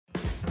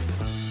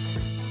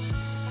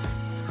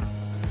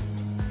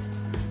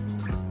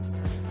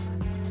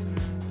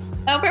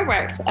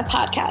Overworked, a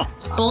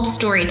podcast. Bold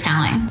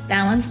storytelling.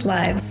 Balanced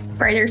lives.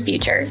 Brighter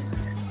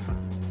futures.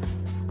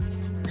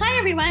 Hi,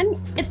 everyone.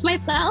 It's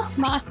myself,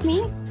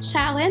 Mosmi,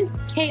 Shalyn,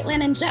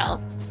 Caitlin, and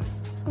Jill.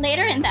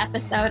 Later in the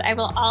episode, I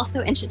will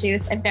also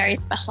introduce a very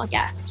special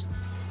guest.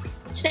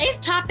 Today's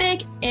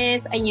topic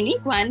is a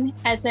unique one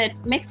as it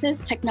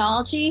mixes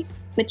technology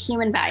with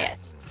human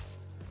bias.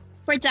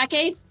 For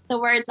decades, the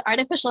words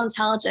artificial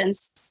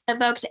intelligence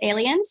evoked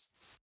aliens,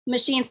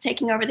 machines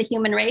taking over the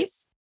human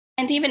race,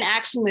 and even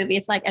action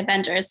movies like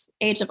Avengers,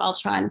 Age of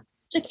Ultron,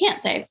 which I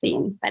can't say I've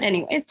seen, but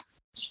anyways.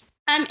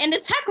 In the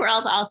tech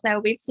world also,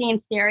 we've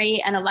seen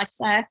Siri and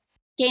Alexa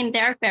gain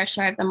their fair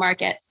share of the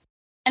market,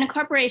 and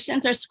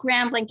corporations are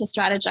scrambling to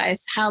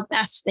strategize how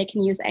best they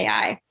can use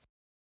AI.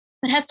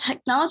 But has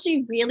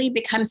technology really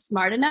become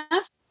smart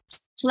enough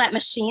to let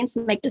machines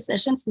make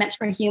decisions meant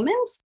for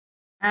humans?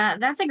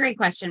 That's a great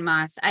question,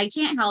 Moss. I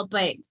can't help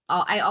but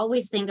I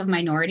always think of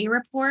Minority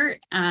Report,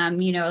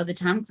 the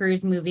Tom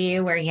Cruise movie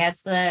where he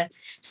has the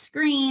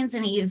screens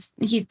and he's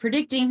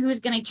predicting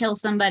who's going to kill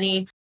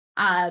somebody.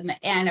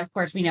 And of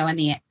course, we know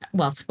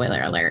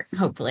spoiler alert,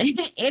 hopefully.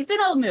 It's an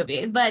old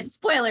movie, but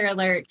spoiler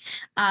alert,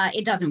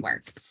 it doesn't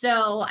work.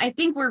 So I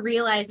think we're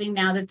realizing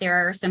now that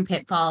there are some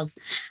pitfalls.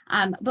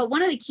 But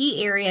one of the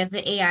key areas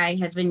that AI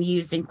has been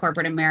used in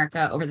corporate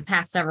America over the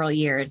past several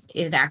years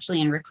is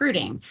actually in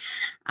recruiting.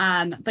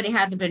 But it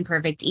hasn't been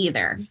perfect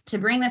either. To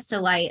bring this to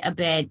light a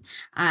bit,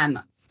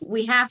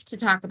 we have to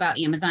talk about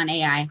Amazon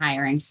AI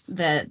hiring,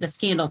 the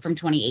scandal from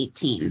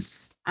 2018.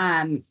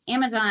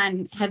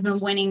 Amazon has been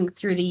winning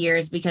through the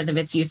years because of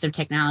its use of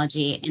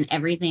technology in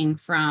everything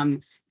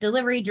from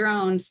delivery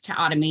drones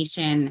to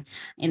automation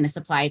in the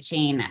supply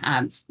chain.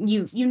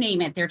 You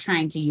name it, they're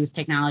trying to use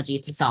technology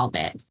to solve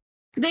it.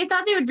 They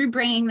thought they would be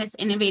bringing this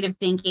innovative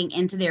thinking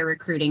into their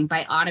recruiting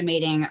by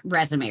automating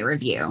resume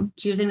review,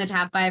 choosing the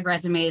top 5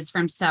 resumes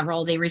from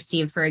several they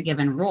received for a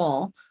given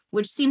role,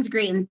 which seems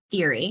great in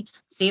theory,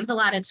 saves a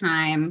lot of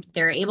time.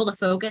 They're able to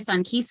focus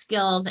on key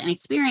skills and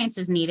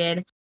experiences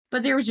needed.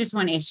 But there was just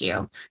one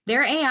issue.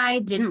 Their AI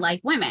didn't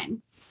like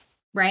women,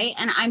 right?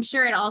 And I'm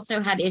sure it also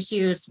had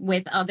issues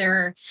with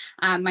other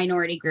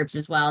minority groups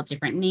as well,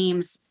 different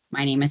names.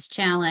 My name is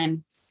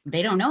Chalyn.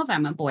 They don't know if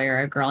I'm a boy or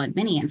a girl in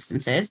many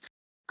instances.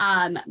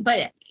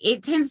 But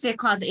it tends to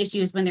cause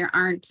issues when there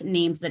aren't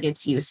names that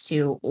it's used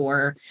to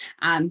or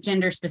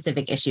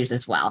gender-specific issues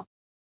as well.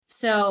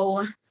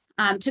 So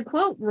to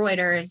quote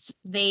Reuters,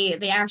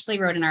 they actually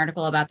wrote an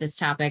article about this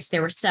topic.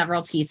 There were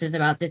several pieces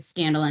about this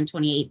scandal in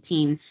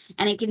 2018,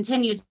 and it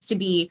continues to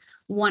be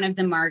one of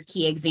the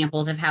marquee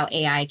examples of how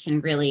AI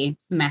can really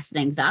mess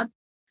things up.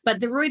 But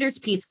the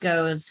Reuters piece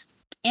goes,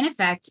 in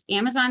effect,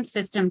 Amazon's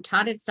system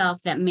taught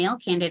itself that male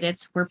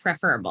candidates were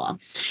preferable.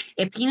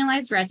 It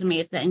penalized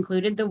resumes that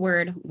included the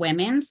word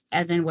women's,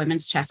 as in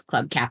women's chess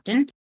club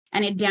captain,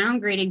 and it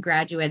downgraded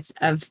graduates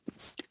of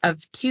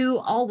 2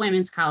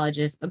 all-women's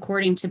colleges,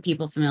 according to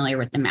people familiar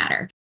with the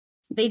matter.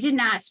 They did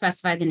not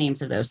specify the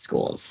names of those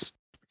schools.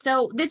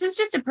 So this is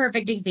just a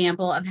perfect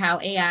example of how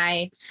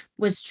AI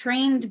was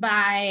trained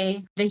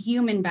by the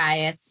human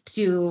bias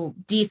to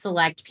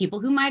deselect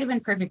people who might have been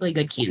perfectly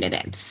good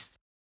candidates.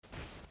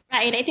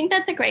 Right. I think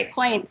that's a great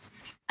point.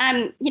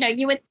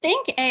 You would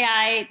think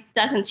AI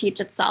doesn't teach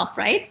itself,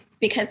 right?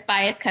 Because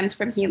bias comes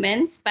from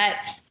humans, but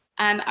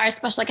our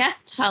special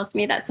guest tells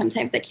me that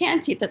sometimes it can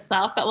teach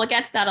itself, but we'll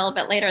get to that a little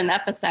bit later in the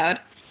episode.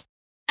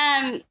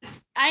 I'm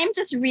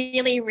just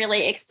really,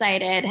 really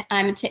excited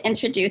to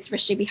introduce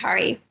Rishi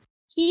Bihari.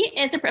 He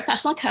is a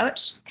professional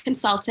coach,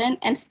 consultant,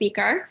 and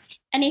speaker,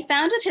 and he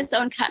founded his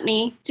own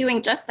company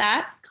doing just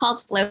that,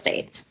 called Flow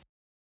State.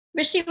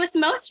 Rishi was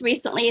most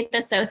recently the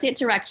Associate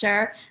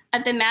Director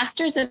of the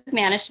Masters of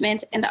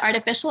Management in the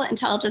Artificial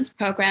Intelligence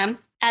program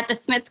at the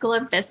Smith School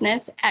of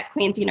Business at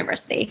Queen's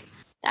University.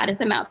 That is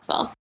a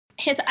mouthful.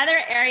 His other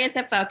areas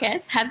of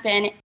focus have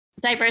been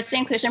diversity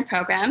inclusion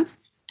programs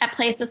at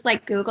places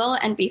like Google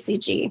and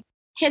BCG.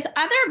 His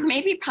other,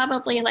 maybe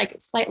probably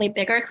slightly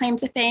bigger claim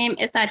to fame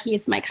is that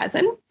he's my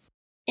cousin.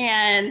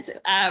 And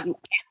I've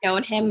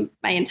known him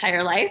my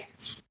entire life.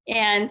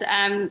 And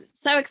I'm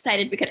so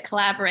excited we could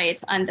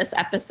collaborate on this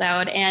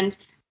episode. And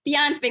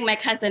beyond being my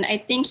cousin, I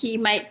think he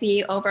might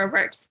be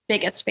Overworked's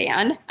biggest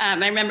fan. I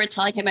remember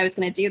telling him I was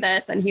going to do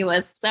this, and he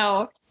was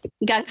so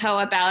gung-ho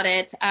about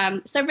it.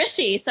 So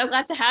Rishi, so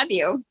glad to have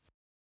you.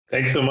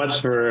 Thanks so much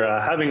for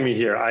having me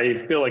here. I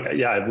feel like,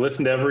 I've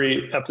listened to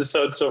every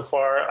episode so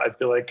far. I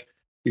feel like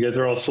you guys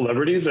are all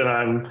celebrities, and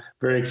I'm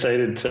very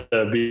excited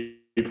to be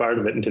part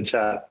of it and to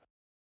chat.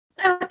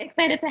 So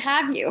excited to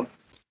have you.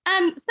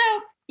 I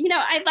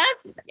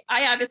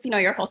obviously know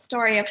your whole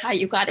story of how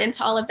you got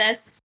into all of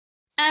this.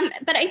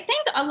 But I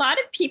think a lot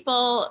of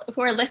people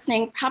who are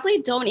listening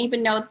probably don't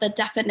even know the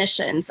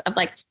definitions of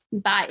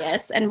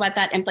bias and what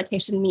that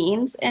implication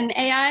means in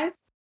AI.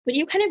 Would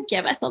you kind of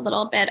give us a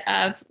little bit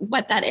of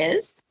what that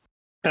is?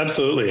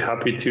 Absolutely.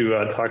 Happy to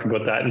talk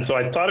about that. And so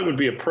I thought it would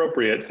be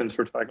appropriate, since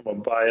we're talking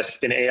about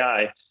bias in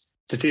AI,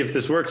 to see if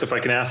this works, if I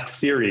can ask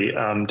Siri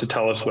to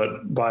tell us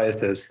what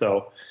bias is.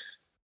 So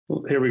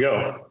here we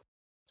go.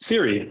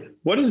 Siri,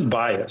 what is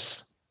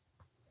bias?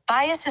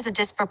 Bias is a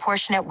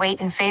disproportionate weight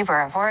in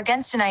favor of or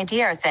against an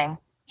idea or thing,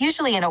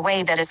 usually in a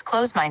way that is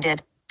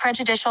closed-minded,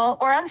 prejudicial,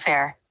 or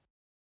unfair.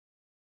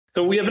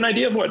 So we have an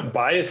idea of what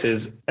bias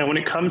is. And when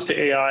it comes to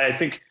AI, I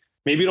think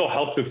maybe it'll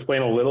help to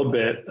explain a little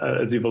bit,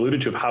 as you've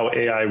alluded to, how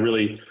AI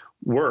really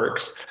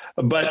works.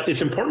 But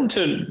it's important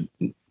to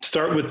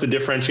start with the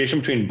differentiation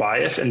between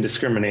bias and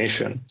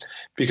discrimination,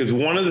 because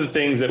one of the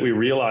things that we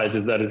realize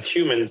is that as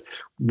humans,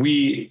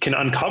 we can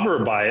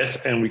uncover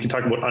bias, and we can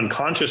talk about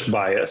unconscious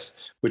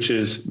bias, which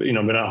is, been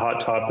a hot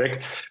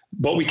topic,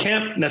 but we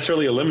can't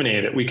necessarily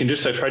eliminate it. We can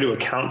just try to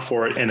account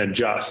for it and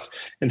adjust.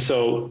 And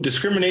so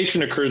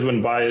discrimination occurs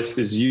when bias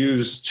is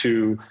used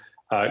to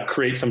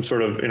create some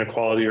sort of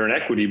inequality or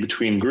inequity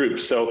between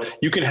groups. So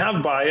you can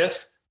have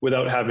bias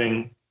without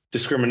having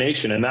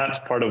discrimination. And that's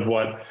part of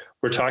what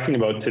we're talking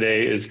about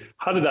today, is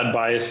how did that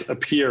bias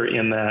appear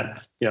in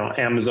that,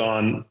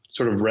 Amazon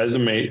sort of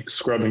resume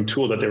scrubbing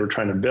tool that they were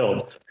trying to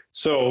build.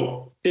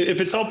 So if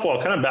it's helpful,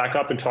 I'll kind of back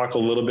up and talk a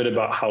little bit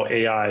about how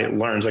AI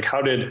learns. Like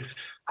how did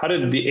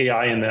the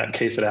AI in that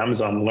case at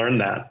Amazon learn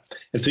that?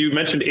 And so you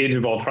mentioned Age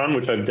of Ultron,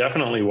 which I've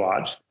definitely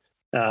watched.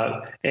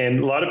 And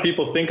a lot of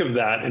people think of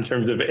that in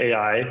terms of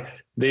AI.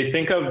 They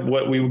think of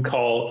what we would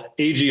call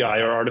AGI,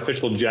 or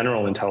artificial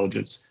general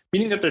intelligence,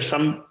 meaning that there's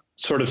some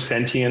sort of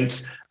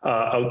sentience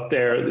out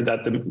there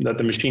that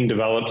the machine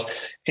develops.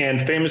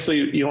 And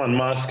famously, Elon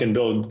Musk and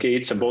Bill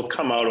Gates have both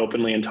come out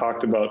openly and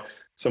talked about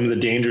some of the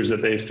dangers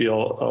that they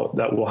feel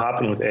that will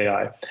happen with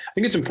AI. I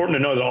think it's important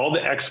to know that all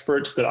the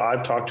experts that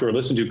I've talked to or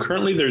listened to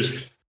currently,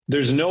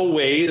 there's no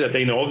way that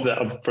they know of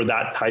that for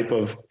that type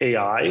of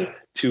AI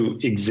to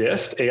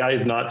exist. AI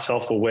is not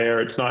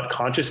self-aware. It's not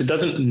conscious. It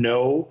doesn't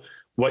know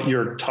what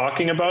you're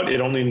talking about.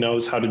 It only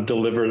knows how to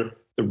deliver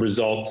the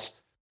results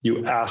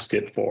you ask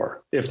it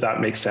for, if that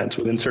makes sense,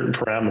 within certain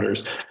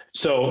parameters.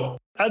 So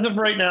as of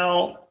right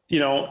now,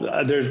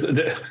 I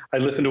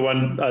listened to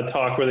one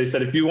talk where they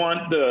said, if you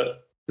want to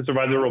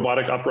survive the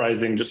robotic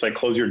uprising, just like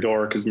close your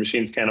door, because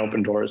machines can't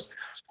open doors.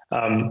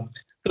 So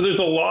there's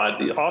a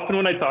lot. Often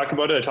when I talk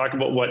about it, I talk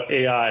about what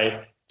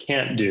AI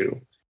can't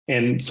do.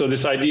 And so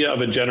this idea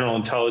of a general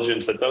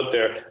intelligence that's out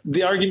there,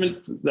 the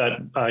argument that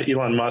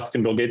Elon Musk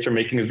and Bill Gates are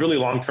making is really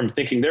long-term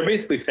thinking. They're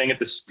basically saying at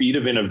the speed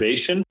of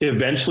innovation,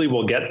 eventually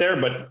we'll get there,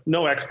 but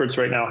no experts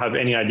right now have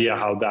any idea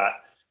how that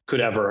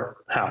could ever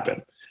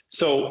happen.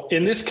 So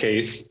in this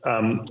case,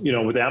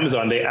 with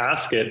Amazon, they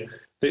ask it,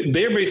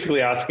 they're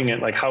basically asking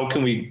it, like, how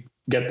can we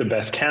get the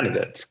best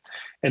candidates?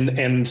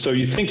 And so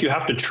you think you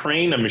have to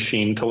train a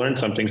machine to learn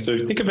something. So if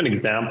you think of an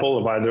example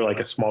of either like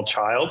a small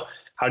child,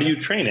 how do you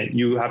train it?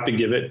 You have to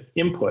give it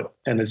input.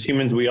 And as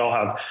humans, we all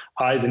have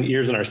eyes and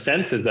ears and our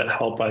senses that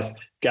help us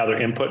gather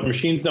input.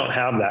 Machines don't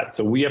have that.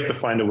 So we have to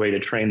find a way to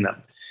train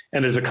them.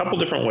 And there's a couple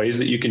different ways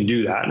that you can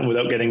do that. And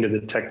without getting to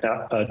the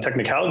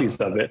technicalities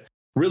of it,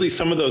 really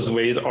some of those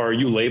ways are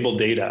you label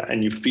data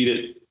and you feed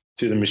it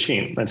to the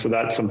machine. And so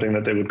that's something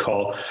that they would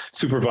call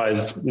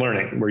supervised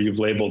learning, where you've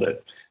labeled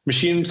it.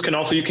 Machines can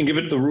also, you can give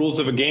it the rules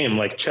of a game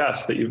like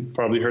chess, that you've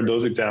probably heard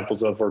those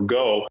examples of, or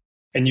Go.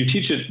 And you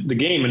teach it the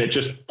game and it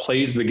just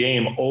plays the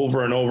game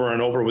over and over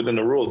and over within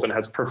the rules and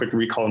has perfect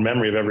recall and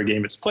memory of every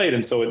game it's played.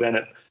 And so then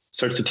it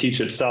starts to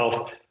teach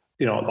itself,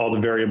 all the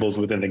variables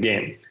within the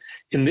game.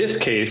 In this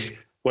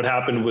case, what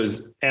happened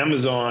was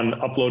Amazon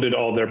uploaded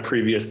all their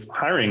previous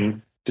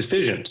hiring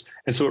decisions.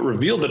 And so it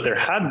revealed that there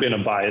had been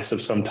a bias of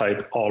some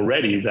type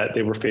already, that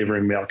they were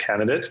favoring male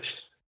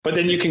candidates. But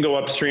then you can go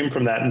upstream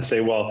from that and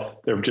say,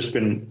 well, there have just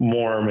been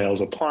more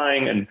males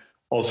applying and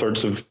all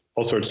sorts of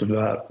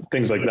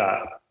things like that.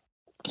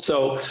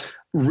 So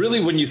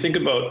really, when you think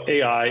about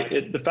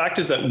AI, the fact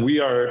is that we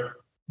are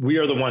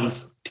the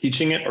ones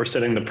teaching it or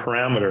setting the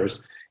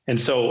parameters. And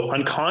so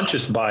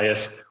unconscious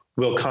bias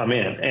will come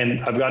in.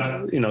 And I've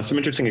got, some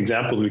interesting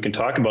examples we can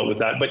talk about with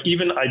that. But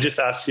even I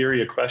just asked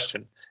Siri a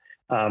question.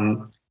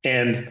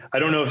 And I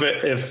don't know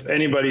if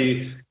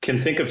anybody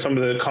can think of some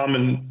of the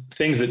common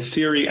things that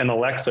Siri and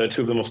Alexa,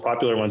 two of the most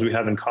popular ones, we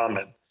have in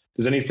common.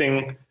 Does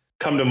anything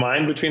come to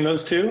mind between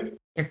those two?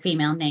 Their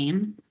female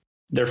name.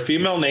 Their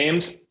female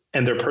names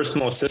and their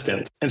personal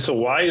assistant. And so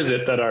why is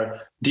it that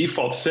our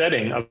default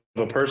setting of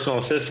a personal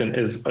assistant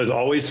is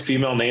always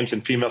female names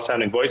and female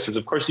sounding voices?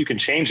 Of course, you can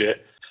change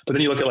it. But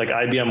then you look at like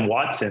IBM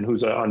Watson,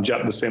 who's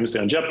was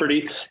famously on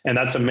Jeopardy, and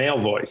that's a male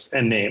voice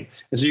and name.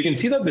 And so you can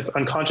see that this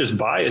unconscious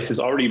bias is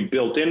already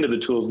built into the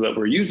tools that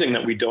we're using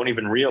that we don't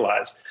even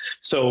realize.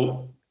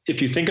 So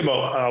if you think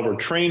about how we're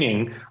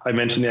training, I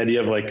mentioned the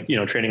idea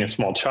of training a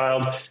small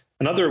child.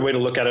 Another way to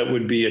look at it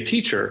would be a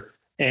teacher.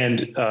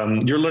 And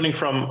you're learning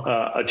from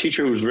a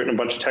teacher who's written a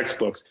bunch of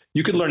textbooks.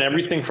 You could learn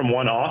everything from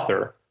one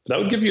author. That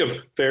would give you a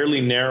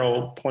fairly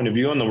narrow point of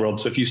view on the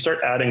world. So if you start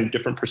adding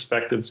different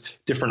perspectives,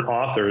 different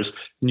authors,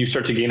 then you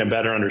start to gain a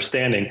better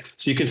understanding.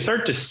 So you can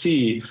start to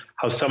see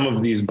how some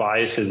of these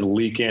biases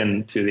leak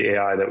into the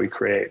AI that we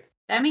create.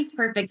 That makes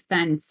perfect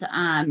sense.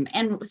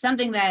 And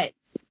something that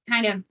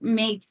kind of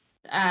makes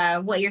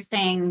what you're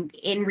saying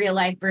in real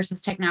life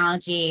versus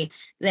technology,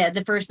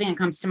 the first thing that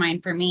comes to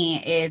mind for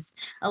me is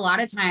a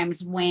lot of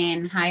times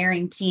when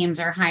hiring teams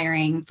are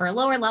hiring for a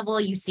lower level,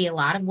 you see a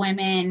lot of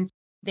women.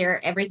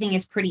 Everything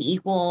is pretty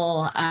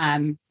equal,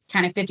 kind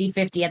of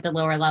 50-50 at the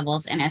lower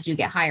levels. And as you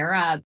get higher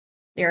up,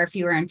 there are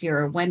fewer and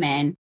fewer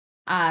women.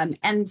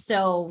 And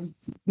so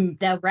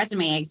the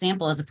resume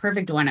example is a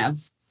perfect one of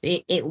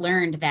it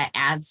learned that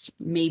as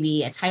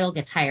maybe a title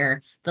gets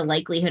higher, the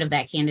likelihood of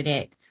that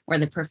candidate or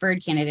the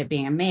preferred candidate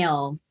being a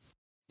male,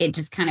 it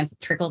just kind of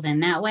trickles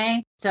in that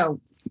way. So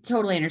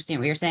totally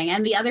understand what you're saying.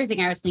 And the other thing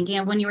I was thinking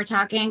of when you were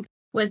talking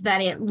was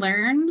that it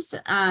learns,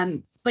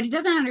 but it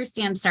doesn't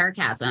understand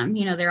sarcasm.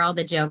 There are all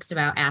the jokes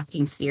about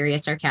asking Siri a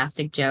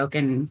sarcastic joke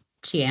and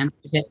she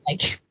answers it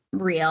like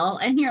real.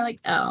 And you're like,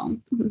 oh,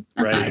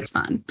 that's not as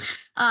fun.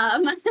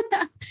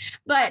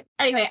 But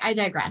anyway, I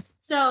digress.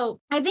 So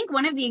I think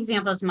one of the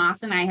examples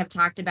Moss and I have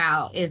talked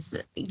about is,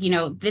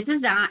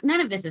 none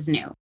of this is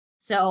new.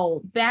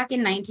 So back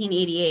in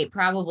 1988,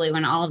 probably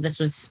when all of this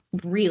was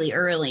really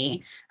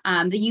early,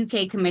 the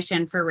UK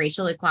Commission for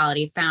Racial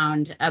Equality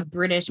found a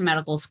British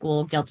medical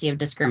school guilty of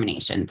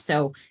discrimination.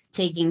 So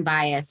taking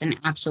bias and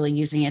actually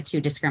using it to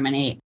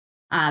discriminate.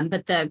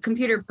 But the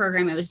computer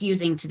program it was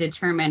using to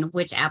determine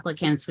which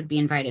applicants would be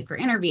invited for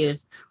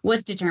interviews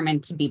was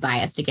determined to be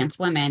biased against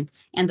women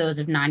and those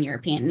of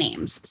non-European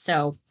names.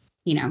 So,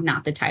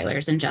 not the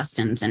Tylers and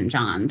Justins and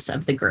Johns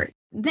of the group.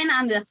 Then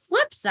on the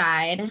flip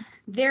side,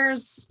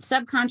 there's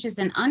subconscious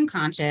and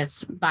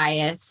unconscious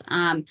bias.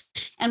 And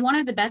one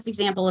of the best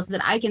examples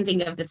that I can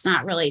think of that's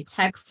not really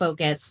tech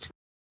focused,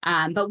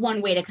 but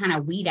one way to kind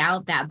of weed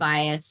out that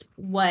bias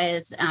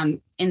was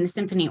in the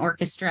symphony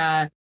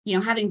orchestra,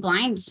 having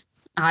blind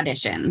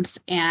auditions.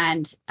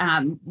 And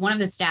one of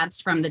the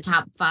stats from the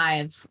top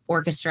 5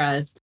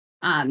 orchestras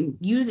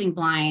using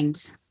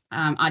blind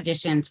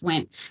auditions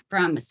went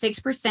from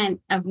 6%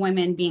 of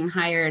women being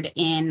hired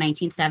in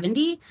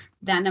 1970,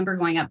 that number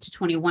going up to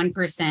 21%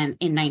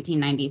 in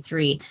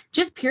 1993,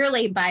 just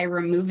purely by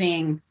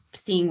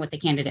seeing what the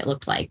candidate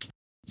looked like.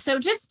 So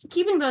just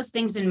keeping those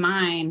things in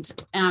mind,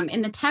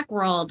 in the tech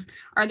world,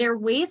 are there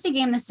ways to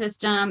game the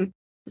system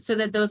so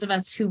that those of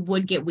us who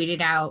would get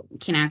weeded out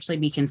can actually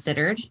be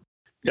considered?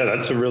 Yeah,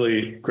 that's a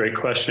really great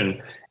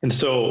question. And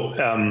so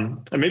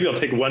and maybe I'll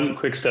take one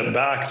quick step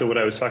back to what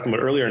I was talking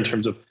about earlier in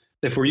terms of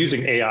if we're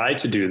using AI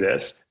to do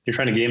this, you're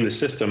trying to game the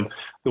system.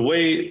 The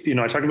way,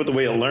 I talked about the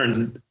way it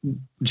learns.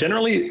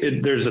 Generally,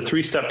 there's a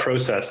 3-step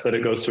process that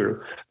it goes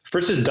through.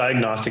 First is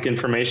diagnostic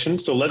information.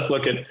 So let's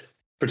look at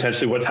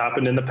potentially what's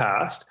happened in the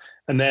past.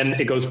 And then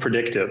it goes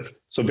predictive.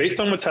 So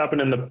based on what's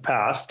happened in the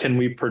past, can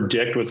we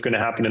predict what's going to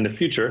happen in the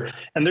future?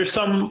 And there's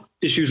some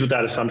issues with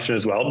that assumption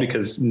as well,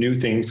 because new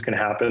things can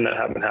happen that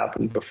haven't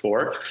happened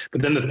before. But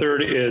then the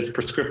third is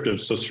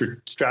prescriptive, so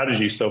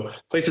strategy. So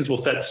places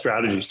will set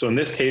strategy. So in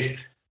this case,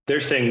 they're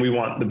saying we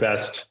want the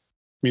best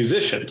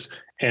musicians.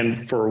 And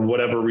for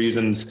whatever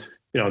reasons,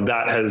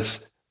 that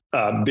has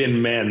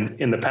been men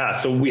in the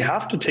past. So we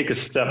have to take a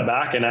step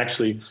back and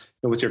actually,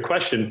 with your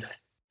question,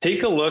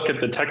 take a look at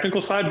the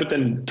technical side, but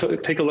then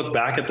take a look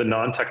back at the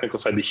non-technical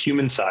side, the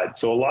human side.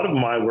 So a lot of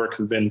my work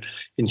has been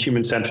in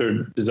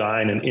human-centered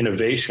design and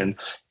innovation.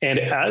 And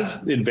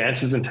as the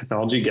advances in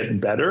technology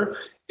get better,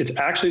 it's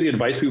actually the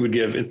advice we would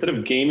give, instead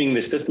of gaming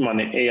the system on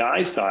the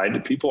AI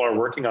side, people are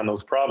working on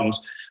those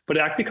problems, but it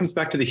actually comes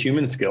back to the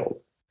human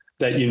skill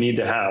that you need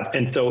to have.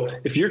 And so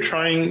if you're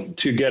trying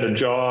to get a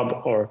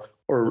job or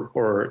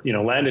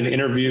land an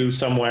interview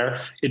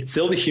somewhere, it's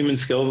still the human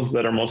skills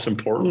that are most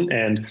important.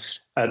 And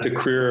at the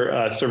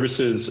Career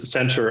Services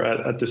Center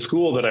at the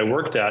school that I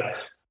worked at,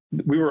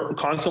 we were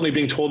constantly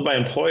being told by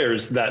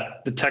employers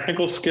that the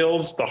technical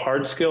skills, the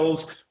hard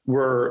skills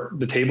were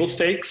the table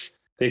stakes.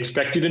 They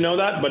expect you to know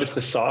that, but it's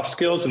the soft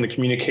skills and the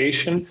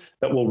communication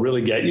that will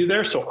really get you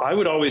there. So I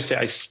would always say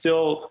I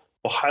still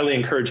will highly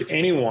encourage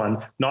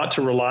anyone not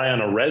to rely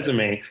on a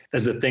resume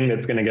as the thing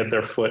that's going to get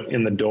their foot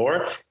in the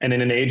door. And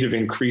in an age of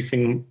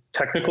increasing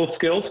technical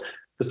skills,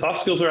 the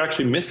soft skills are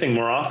actually missing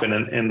more often,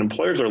 and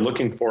employers are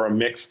looking for a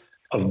mix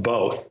of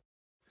both.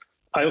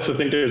 I also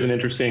think there's an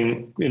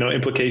interesting,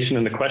 implication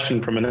in the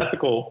question from an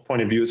ethical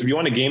point of view is if you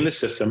want to game the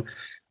system,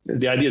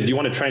 the idea is, do you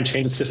want to try and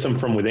change the system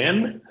from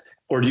within,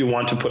 or do you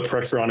want to put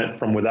pressure on it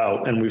from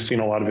without? And we've seen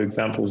a lot of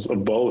examples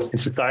of both in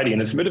society.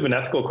 And it's a bit of an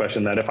ethical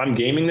question that if I'm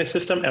gaming the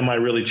system, am I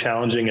really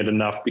challenging it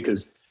enough?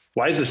 Because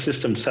why is the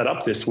system set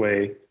up this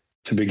way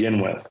to begin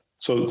with?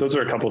 So those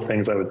are a couple of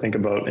things I would think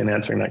about in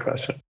answering that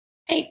question.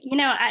 Hey,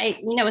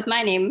 with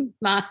my name,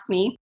 Moss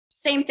Me,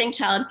 same thing,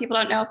 child. People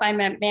don't know if I'm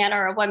a man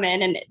or a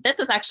woman. And this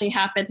has actually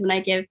happened when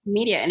I give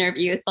media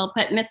interviews. They'll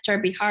put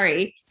Mr.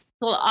 Bihari.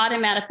 They'll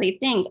automatically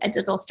think a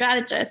digital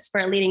strategist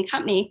for a leading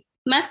company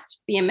must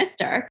be a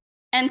Mr.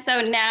 And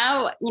so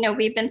now,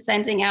 we've been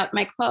sending out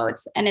my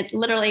quotes, and it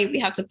literally, we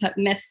have to put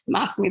Miss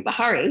Masmi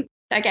Bahari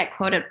so I get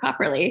quoted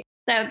properly.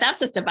 So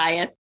that's just a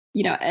bias,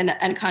 an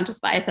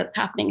unconscious bias that's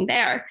happening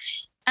there.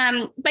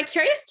 But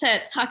curious to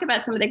talk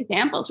about some of the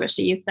examples,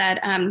 Rishi. You said,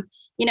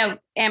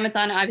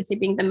 Amazon obviously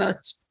being the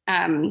most,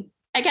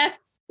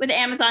 with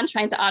Amazon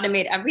trying to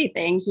automate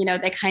everything,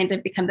 they kind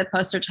of become the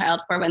poster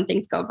child for when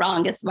things go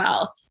wrong as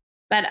well.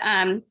 But,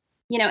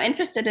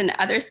 interested in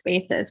other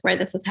spaces where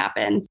this has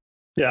happened.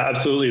 Yeah,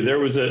 absolutely. There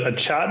was a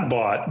chat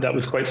bot that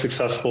was quite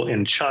successful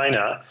in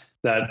China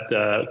that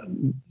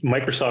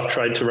Microsoft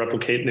tried to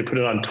replicate, and they put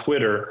it on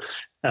Twitter.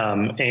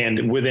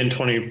 And within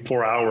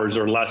 24 hours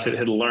or less, it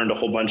had learned a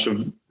whole bunch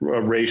of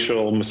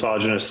racial,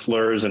 misogynist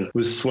slurs and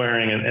was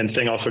swearing and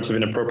saying all sorts of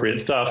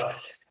inappropriate stuff.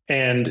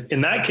 And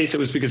in that case, it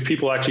was because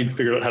people actually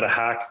figured out how to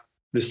hack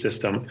the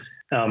system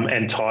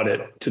and taught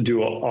it to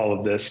do all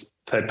of this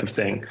type of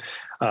thing.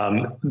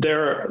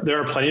 There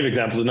are plenty of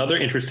examples. Another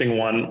interesting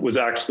one was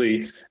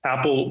actually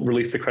Apple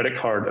released a credit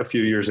card a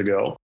few years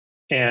ago.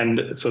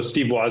 And so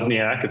Steve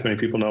Wozniak, as many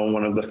people know,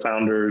 one of the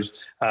founders,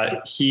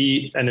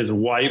 he and his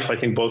wife, I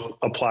think both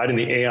applied and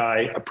the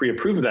AI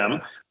pre-approved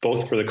them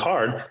both for the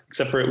card,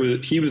 except for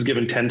he was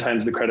given 10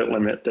 times the credit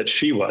limit that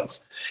she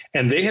was.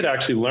 And they had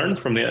actually learned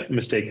from the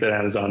mistake that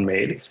Amazon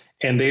made,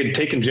 and they had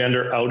taken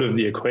gender out of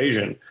the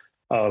equation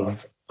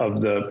of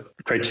the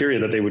criteria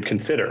that they would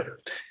consider.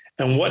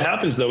 And what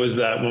happens though is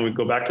that when we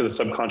go back to the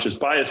subconscious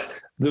bias,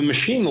 the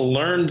machine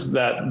learns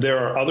that there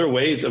are other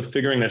ways of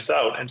figuring this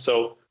out. And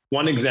so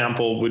one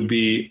example would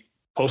be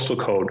postal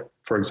code,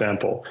 for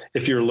example.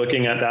 If you're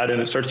looking at that and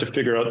it starts to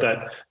figure out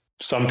that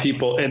some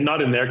people, and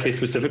not in their case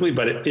specifically,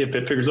 but if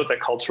it figures out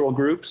that cultural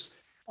groups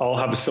all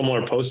have a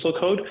similar postal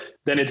code,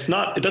 then it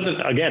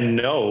doesn't, again,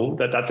 know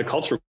that that's a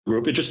cultural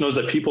group. It just knows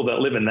that people that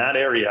live in that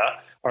area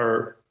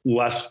are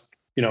less,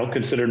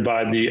 considered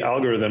by the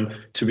algorithm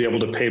to be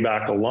able to pay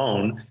back a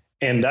loan.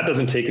 And that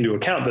doesn't take into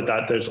account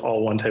that there's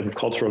all one type of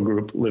cultural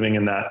group living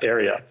in that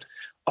area.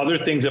 Other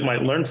things it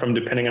might learn from,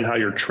 depending on how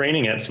you're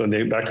training it. So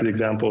back to the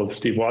example of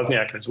Steve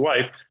Wozniak and his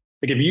wife,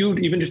 like if you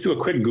even just do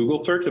a quick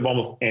Google search of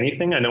almost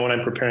anything, I know when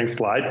I'm preparing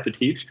slides to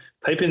teach,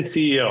 type in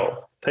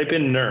CEO, type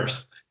in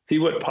nurse, see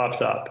what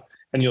pops up.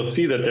 And you'll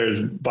see that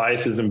there's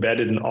biases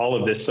embedded in all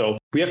of this. So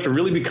we have to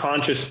really be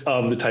conscious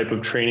of the type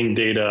of training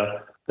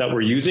data that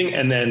we're using.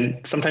 And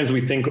then sometimes we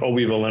think,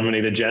 we've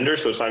eliminated gender,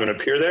 so it's not going to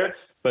appear there.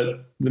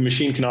 But the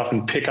machine can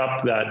often pick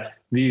up that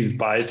these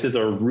biases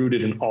are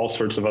rooted in all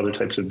sorts of other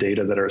types of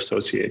data that are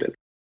associated.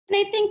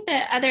 And I think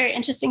the other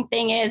interesting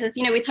thing is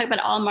we talk about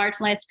all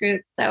marginalized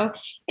groups. So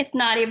it's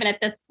not even at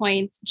this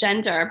point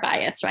gender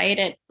bias, right?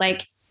 It's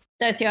like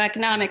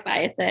socioeconomic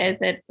biases.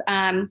 It's,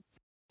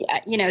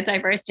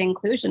 diversity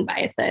inclusion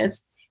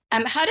biases.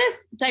 How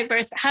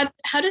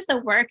does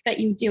the work that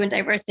you do in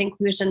diversity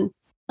inclusion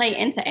play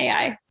into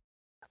AI?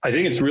 I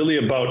think it's really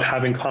about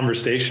having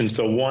conversations.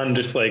 So one,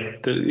 just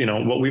like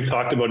what we've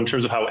talked about in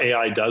terms of how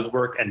AI does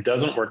work and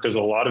doesn't work, there's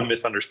a lot of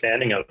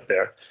misunderstanding out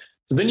there.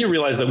 So then you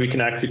realize that we can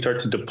actually start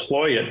to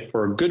deploy it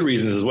for good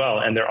reasons as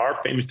well. And there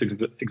are famous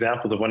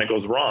examples of when it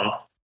goes wrong.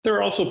 There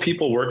are also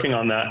people working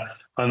on that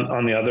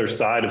on the other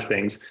side of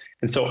things.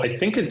 And so I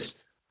think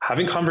it's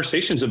having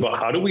conversations about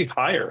how do we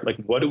hire, like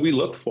what do we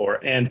look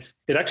for? And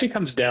it actually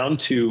comes down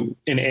to,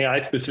 in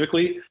AI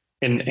specifically,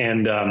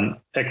 and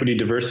equity,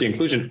 diversity,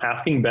 inclusion,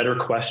 asking better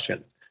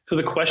questions. So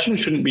the question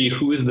shouldn't be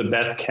who is the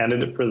best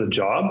candidate for the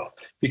job,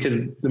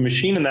 because the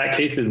machine in that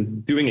case is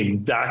doing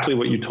exactly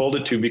what you told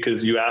it to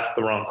because you asked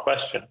the wrong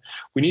question.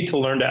 We need to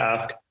learn to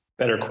ask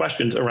better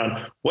questions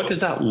around what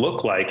does that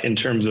look like in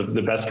terms of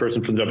the best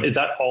person for the job? Is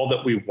that all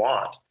that we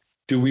want?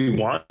 Do we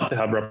want to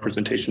have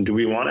representation? Do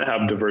we want to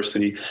have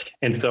diversity?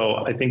 And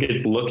so I think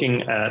it's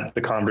looking at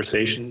the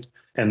conversations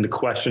and the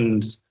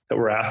questions that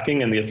we're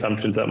asking and the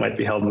assumptions that might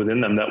be held within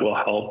them that will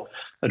help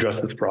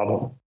address this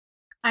problem.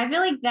 I feel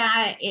like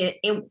that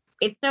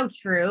it's so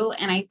true.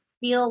 And I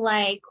feel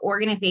like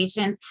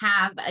organizations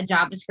have a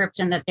job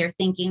description that they're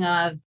thinking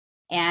of.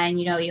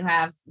 And, you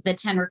have the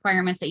 10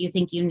 requirements that you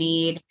think you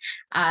need.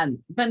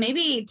 But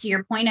maybe to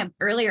your point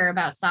earlier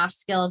about soft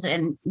skills,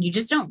 and you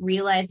just don't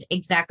realize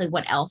exactly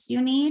what else you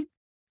need.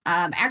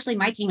 Actually,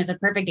 my team is a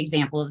perfect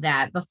example of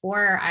that.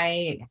 Before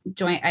I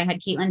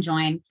had Caitlin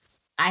join.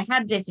 I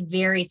had this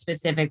very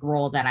specific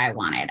role that I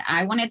wanted.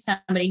 I wanted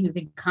somebody who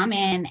could come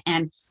in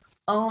and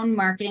own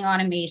marketing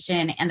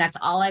automation. And that's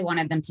all I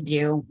wanted them to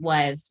do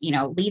was,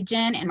 lead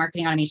gen and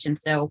marketing automation.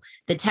 So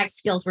the tech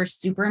skills were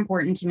super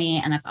important to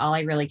me. And that's all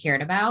I really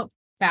cared about.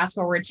 Fast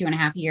forward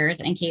 2.5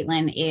 years, and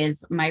Caitlin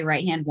is my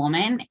right-hand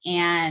woman.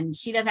 And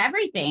she does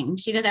everything.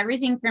 She does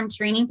everything from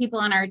training people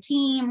on our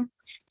team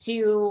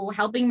to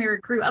helping me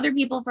recruit other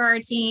people for our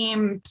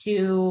team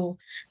to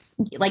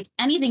like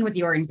anything with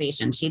the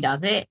organization, she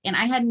does it. And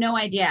I had no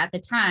idea at the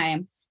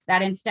time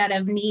that instead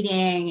of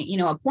needing,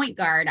 a point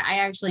guard, I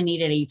actually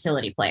needed a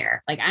utility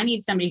player. Like I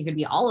need somebody who could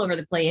be all over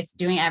the place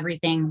doing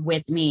everything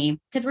with me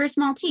because we're a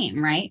small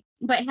team, right?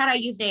 But had I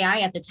used AI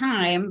at the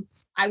time,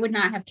 I would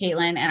not have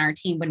Caitlin and our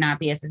team would not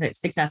be as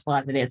successful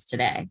as it is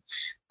today.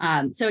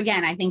 So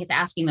again, I think it's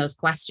asking those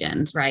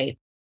questions, right?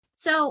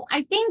 So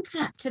I think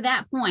to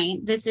that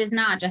point, this is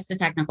not just a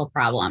technical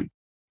problem.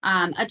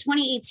 A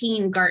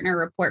 2018 Gartner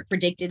report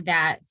predicted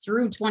that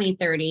through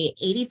 2030,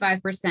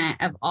 85%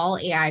 of all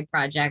AI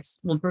projects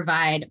will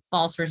provide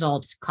false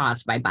results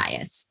caused by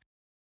bias.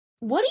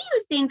 What do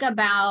you think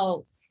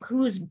about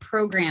who's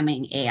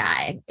programming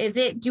AI?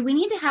 Do we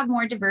need to have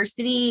more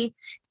diversity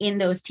in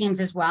those teams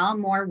as well?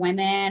 More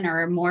women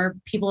or more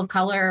people of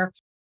color?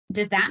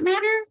 Does that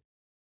matter?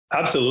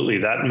 Absolutely.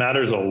 That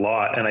matters a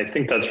lot. And I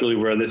think that's really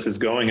where this is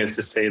going, is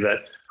to say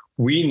that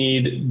we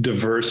need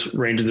diverse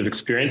ranges of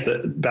experience.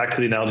 Back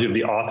to the analogy of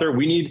the author,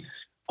 we need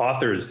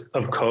authors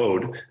of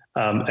code.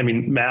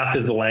 Math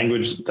is the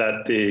language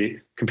that the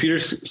computer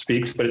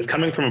speaks, but it's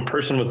coming from a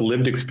person with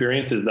lived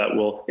experiences that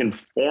will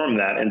inform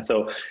that. And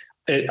so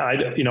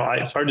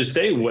it's hard to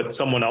say what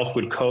someone else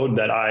would code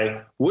that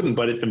I wouldn't,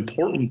 but it's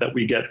important that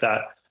we get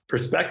that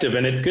perspective.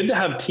 And it's good to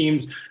have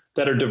teams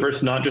that are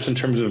diverse, not just in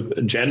terms of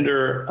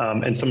gender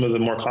and some of the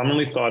more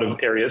commonly thought of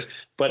areas,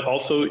 but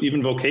also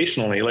even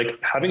vocationally, like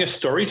having a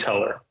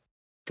storyteller,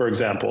 for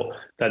example,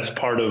 that's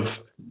part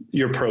of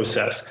your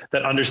process,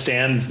 that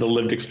understands the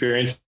lived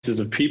experiences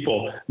of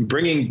people,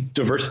 bringing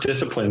diverse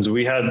disciplines.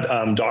 We had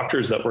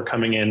doctors that were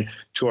coming in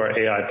to our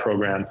AI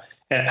program,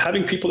 and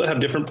having people that have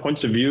different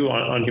points of view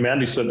on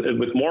humanity. So that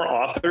with more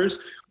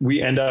authors,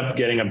 we end up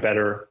getting a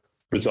better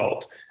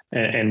result.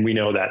 And we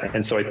know that.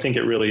 And so I think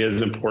it really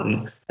is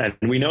important. And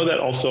we know that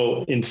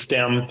also in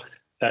STEM,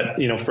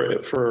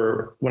 that,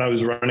 for when I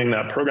was running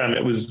that program,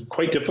 it was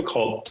quite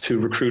difficult to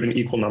recruit an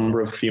equal number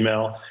of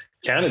female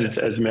candidates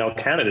as male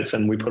candidates.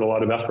 And we put a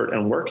lot of effort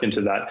and work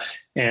into that.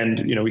 And,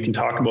 we can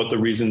talk about the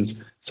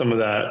reasons some of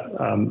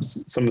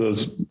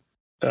those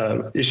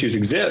issues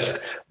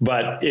exist,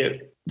 but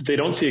if they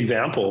don't see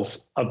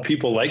examples of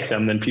people like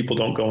them, then people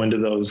don't go into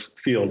those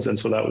fields. And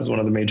so that was one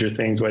of the major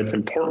things why it's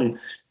important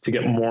to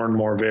get more and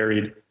more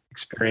varied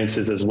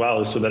experiences as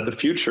well, so that the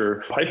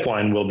future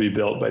pipeline will be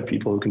built by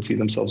people who can see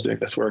themselves doing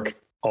this work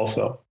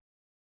also.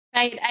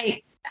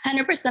 I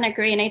 100%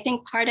 agree. And I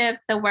think part of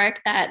the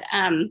work that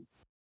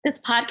this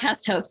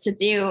podcast hopes to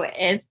do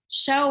is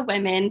show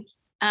women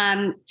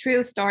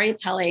through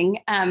storytelling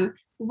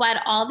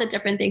what all the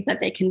different things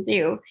that they can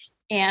do.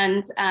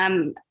 And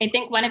I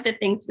think one of the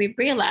things we've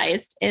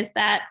realized is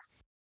that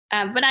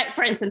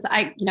for instance,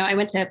 I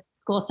went to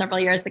school several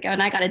years ago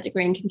and I got a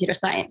degree in computer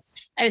science.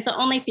 I was the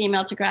only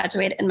female to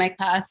graduate in my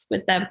class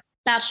with the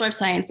Bachelor of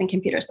Science in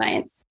Computer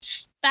Science.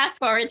 Fast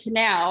forward to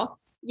now,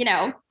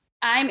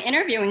 I'm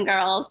interviewing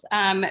girls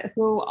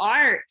who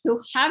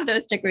have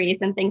those degrees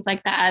and things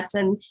like that.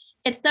 And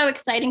it's so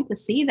exciting to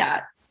see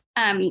that.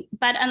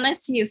 But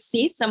unless you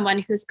see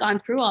someone who's gone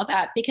through all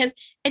that, because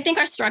I think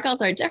our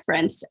struggles are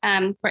different.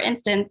 For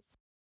instance,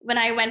 when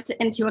I went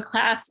into a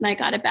class and I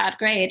got a bad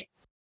grade,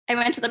 I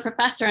went to the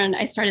professor and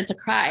I started to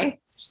cry.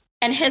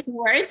 And his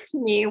words to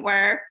me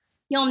were,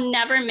 "You'll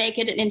never make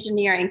it in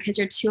engineering because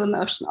you're too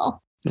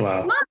emotional."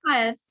 Wow.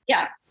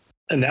 Yeah.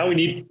 And now we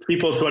need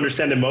people to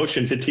understand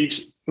emotion to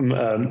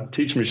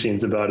teach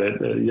machines about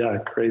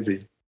it. Crazy.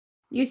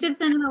 You should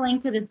send him a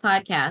link to this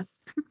podcast.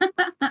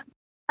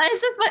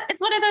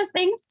 It's one of those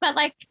things, but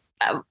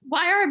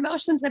why are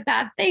emotions a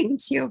bad thing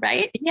too,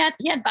 right? He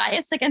had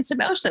bias against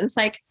emotions.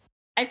 Like,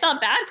 I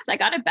felt bad because I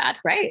got a bad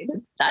grade.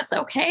 That's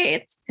okay.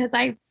 It's because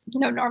I,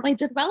 normally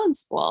did well in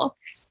school.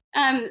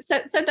 So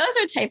those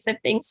are types of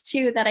things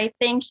too, that I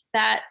think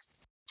that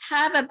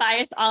have a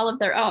bias all of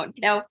their own,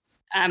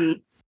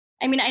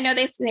 I know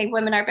they say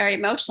women are very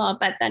emotional,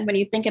 but then when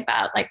you think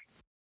about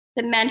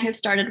the men who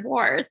started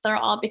wars, they're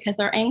all because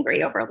they're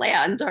angry over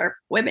land or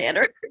women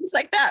or things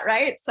like that,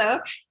 right? So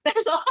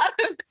there's a lot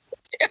of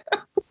things too.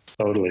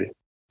 Totally.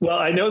 Well,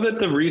 I know that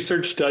the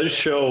research does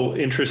show,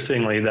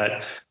 interestingly,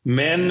 that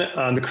men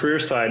on the career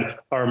side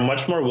are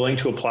much more willing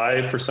to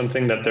apply for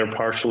something that they're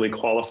partially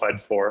qualified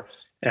for,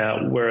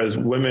 whereas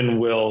women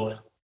will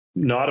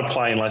not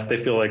apply unless they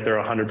feel like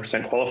they're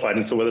 100% qualified.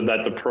 And so whether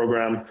that's a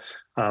program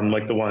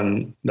like the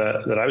one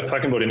that I was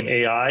talking about in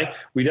AI,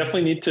 we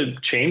definitely need to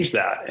change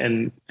that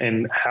and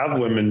have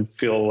women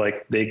feel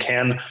like they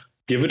can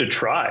give it a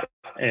try.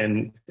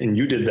 And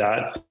you did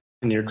that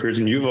in your careers,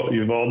 and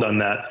you've all done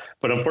that.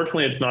 But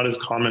unfortunately, it's not as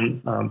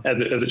common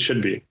as it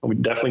should be. We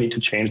definitely need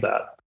to change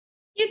that.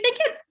 Do you think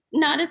it's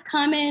not as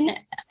common?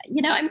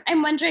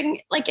 I'm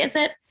wondering, is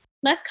it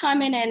less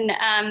common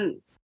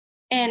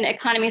in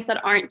economies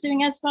that aren't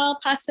doing as well,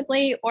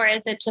 possibly, or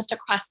is it just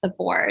across the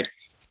board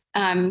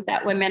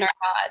that women are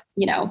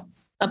not,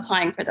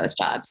 applying for those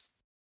jobs?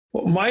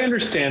 Well, my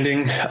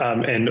understanding,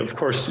 and of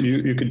course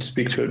you could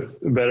speak to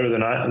it better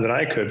than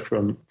I could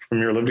from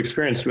your lived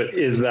experience, but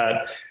is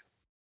that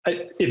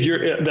I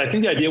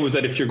think the idea was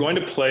that if you're going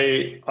to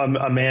play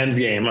a man's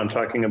game, I'm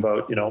talking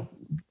about,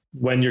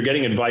 when you're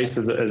getting advice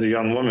as a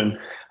young woman,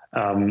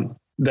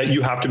 that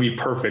you have to be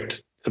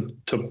perfect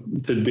to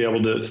be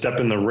able to step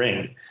in the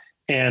ring.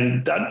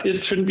 And that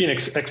shouldn't be an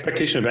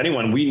expectation of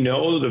anyone. We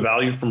know the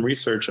value from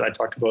research. I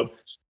talked about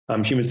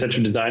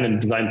human-centered design and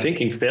design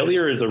thinking.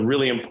 Failure is a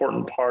really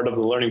important part of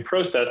the learning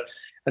process.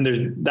 And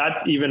there's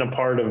that even a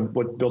part of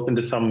what's built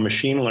into some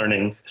machine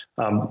learning.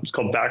 It's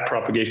called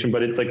backpropagation,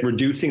 but it's like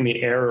reducing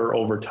the error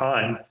over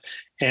time.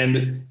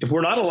 And if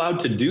we're not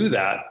allowed to do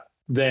that,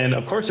 then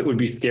of course it would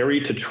be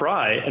scary to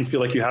try and feel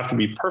like you have to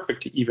be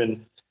perfect to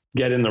even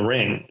get in the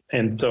ring.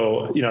 And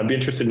so, I'd be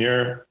interested in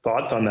your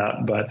thoughts on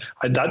that, but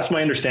that's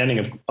my understanding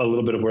of a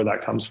little bit of where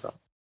that comes from.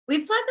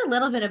 We've talked a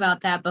little bit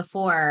about that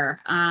before.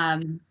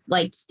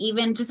 Like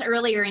even just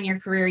earlier in your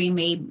career,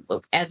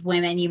 as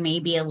women, you may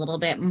be a little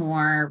bit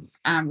more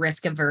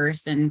risk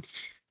averse and,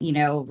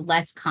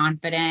 less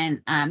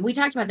confident. We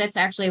talked about this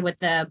actually with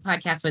the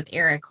podcast with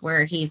Eric,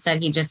 where he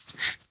said he just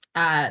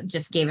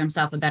gave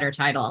himself a better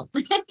title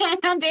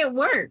and it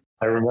worked.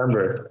 I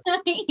remember.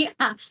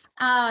 Yeah.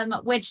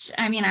 Which,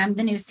 I'm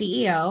the new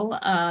CEO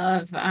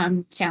of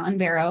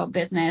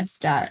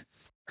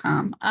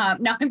ChallenBarrowBusiness.com.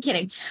 No, I'm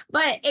kidding.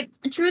 But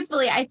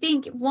truthfully, I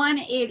think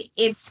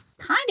it's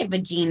kind of a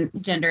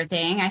gender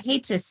thing. I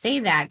hate to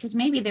say that because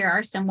maybe there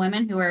are some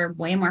women who are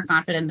way more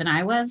confident than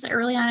I was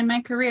early on in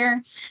my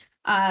career.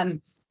 But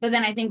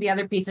then I think the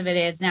other piece of it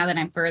is now that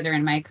I'm further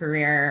in my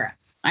career,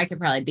 I could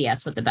probably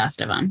BS with the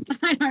best of them.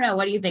 I don't know.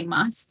 What do you think,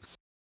 Moss?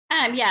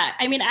 Yeah,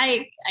 I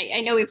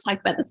know we've talked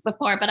about this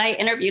before, but I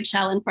interviewed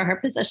Shellen for her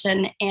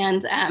position,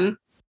 and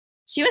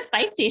she was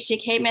feisty. She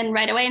came in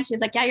right away and she's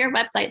like, yeah, your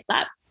website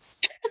sucks.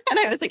 And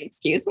I was like,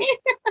 excuse me.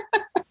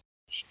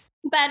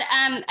 But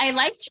I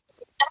liked her.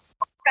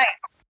 Right.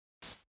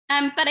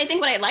 But I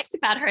think what I liked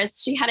about her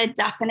is she had a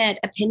definite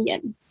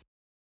opinion.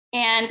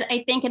 And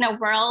I think in a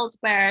world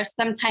where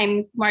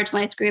sometimes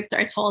marginalized groups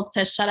are told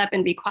to shut up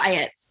and be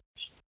quiet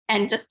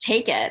and just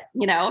take it,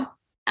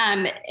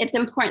 it's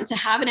important to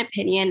have an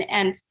opinion.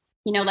 And,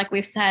 like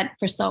we've said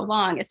for so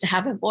long, is to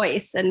have a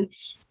voice. And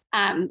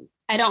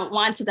I don't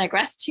want to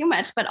digress too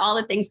much, but all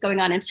the things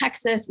going on in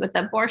Texas with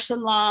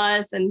abortion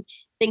laws and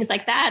things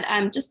like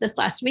that. Just this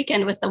last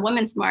weekend was the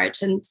Women's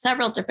March in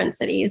several different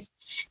cities.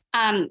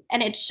 And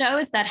it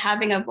shows that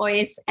having a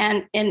voice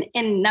and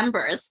in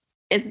numbers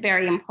is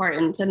very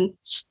important. And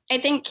I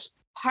think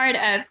part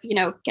of,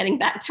 getting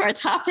back to our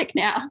topic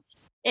now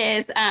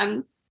is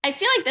I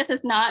feel like this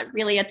is not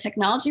really a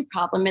technology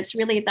problem. It's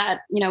really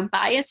that,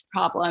 bias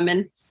problem.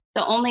 And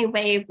the only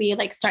way we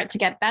start to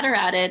get better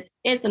at it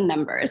is in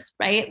numbers,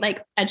 right?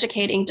 Like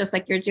educating, just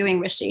like you're doing,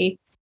 Rishi,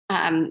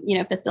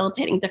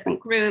 facilitating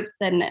different groups.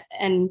 And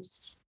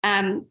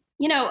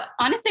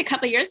honestly, a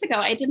couple of years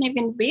ago, I didn't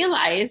even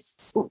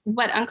realize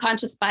what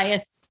unconscious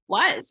bias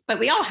was, but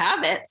we all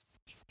have it.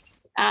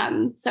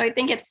 So I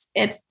think it's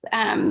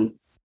an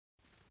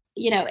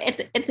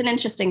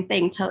interesting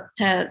thing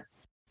to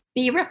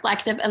be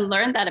reflective and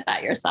learn that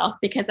about yourself,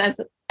 because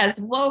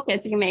as woke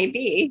as you may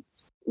be,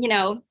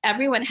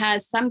 everyone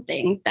has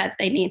something that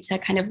they need to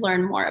kind of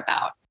learn more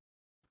about.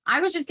 I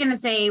was just going to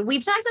say,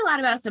 we've talked a lot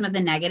about some of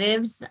the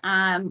negatives,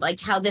 like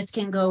how this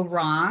can go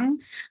wrong.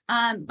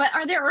 But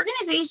are there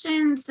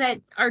organizations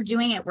that are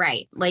doing it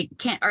right?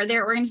 Are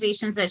there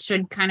organizations that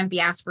should kind of be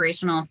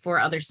aspirational for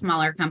other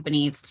smaller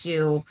companies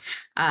to,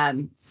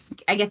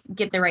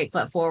 get the right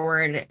foot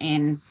forward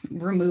in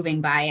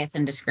removing bias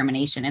and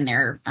discrimination in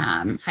their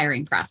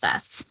hiring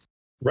process?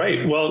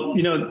 Right. Well,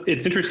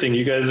 it's interesting.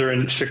 You guys are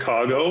in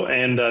Chicago,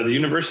 and the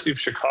University of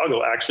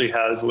Chicago actually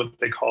has what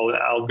they call an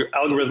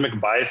algorithmic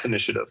bias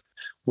initiative,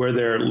 where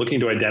they're looking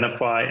to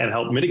identify and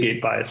help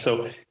mitigate bias.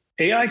 So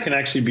AI can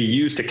actually be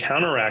used to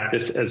counteract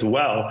this as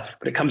well.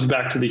 But it comes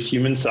back to the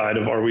human side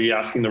of, are we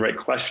asking the right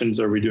questions?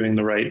 Are we doing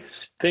the right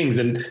things?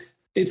 And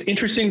it's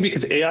interesting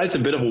because AI is a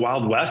bit of a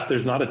Wild West.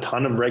 There's not a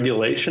ton of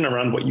regulation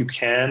around what you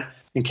can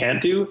and can't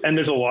do. And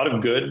there's a lot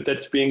of good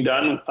that's being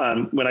done.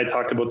 When I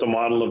talked about the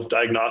model of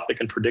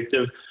diagnostic and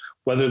predictive,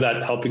 whether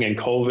that's helping in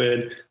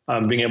COVID,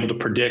 being able to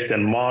predict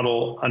and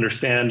model,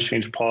 understand,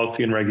 change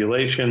policy and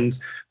regulations,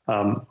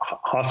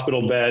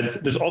 hospital beds,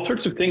 there's all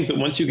sorts of things that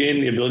once you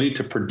gain the ability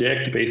to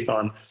predict based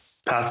on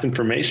past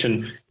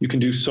information, you can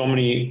do so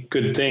many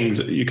good things.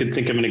 You could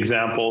think of an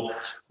example.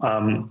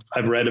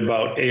 I've read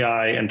about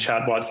AI and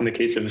chatbots in the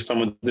case of if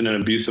someone's in an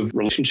abusive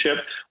relationship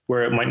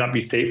where it might not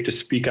be safe to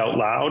speak out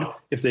loud.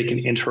 If they can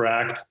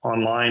interact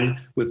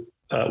online with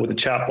a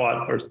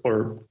chatbot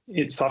or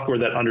software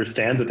that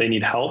understands that they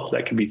need help,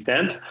 that can be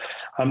sent.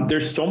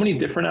 There's so many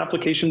different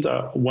applications.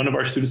 One of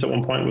our students at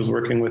one point was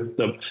working with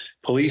the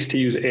police to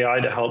use AI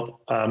to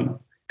help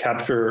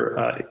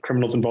capture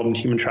criminals involved in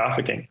human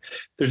trafficking.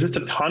 There's just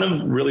a ton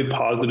of really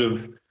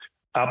positive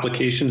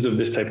applications of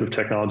this type of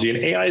technology.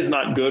 And AI is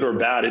not good or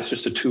bad. It's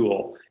just a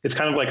tool. It's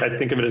kind of like, I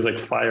think of it as like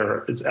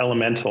fire. It's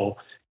elemental.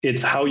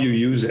 It's how you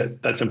use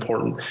it that's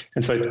important.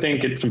 And so I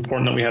think it's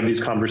important that we have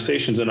these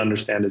conversations and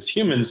understand as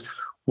humans,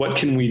 what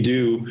can we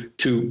do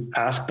to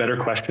ask better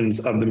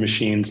questions of the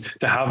machines,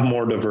 to have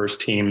more diverse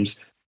teams?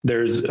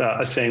 There's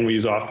a saying we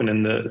use often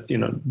in the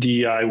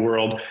DEI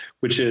world,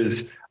 which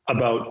is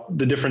about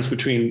the difference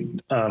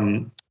between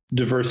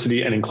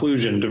diversity and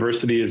inclusion.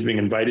 Diversity is being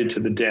invited to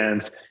the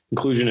dance.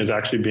 Inclusion is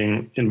actually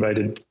being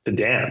invited to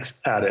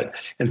dance at it.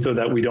 And so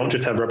that we don't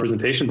just have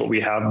representation, but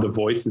we have the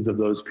voices of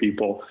those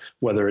people,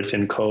 whether it's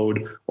in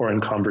code or in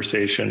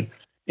conversation.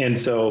 And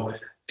so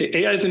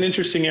AI is an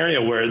interesting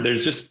area where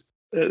there's just,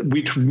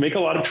 we make a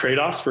lot of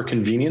trade-offs for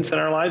convenience in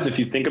our lives. If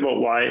you think about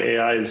why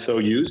AI is so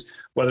used,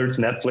 whether it's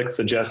Netflix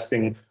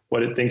suggesting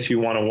what it thinks you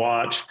want to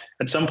watch,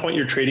 at some point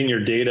you're trading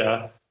your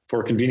data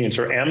for convenience.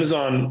 Or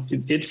Amazon,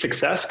 its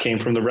success came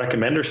from the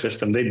recommender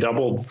system. They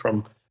doubled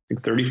from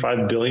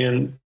 35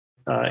 billion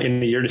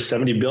in a year to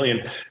 70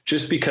 billion,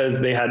 just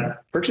because they had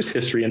purchase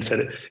history and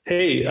said,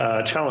 hey,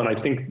 Challen, I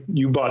think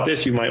you bought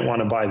this, you might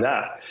want to buy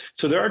that.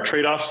 So there are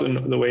trade-offs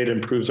in the way it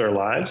improves our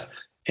lives.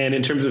 And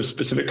in terms of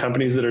specific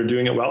companies that are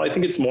doing it well, I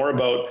think it's more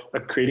about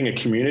creating a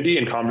community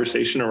and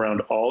conversation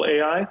around all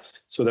AI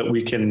so that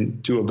we can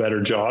do a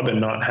better job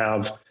and not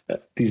have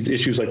these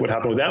issues like what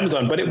happened with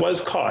Amazon. But it was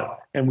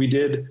caught, and we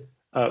did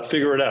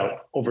figure it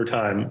out over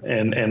time,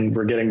 and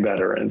we're getting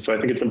better. And so I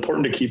think it's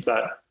important to keep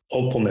that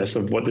hopefulness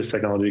of what this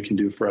technology can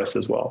do for us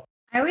as well.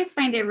 I always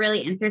find it really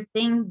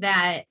interesting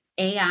that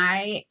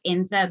AI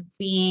ends up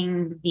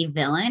being the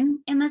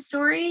villain in the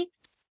story.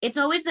 It's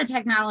always the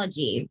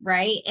technology,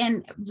 right?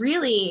 And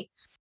really,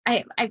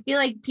 I feel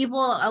like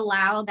people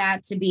allow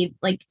that to be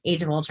like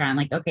Age of Ultron,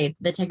 like, okay,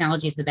 the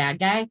technology is the bad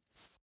guy,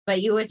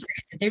 but you always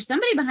forget that there's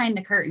somebody behind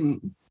the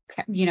curtain,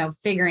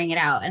 figuring it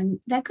out. And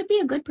that could be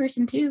a good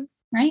person too,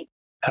 right?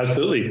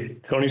 Absolutely.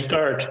 Tony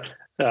Stark.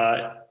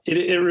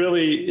 It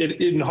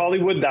really, in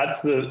Hollywood,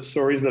 that's the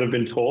stories that have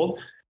been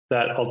told,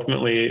 that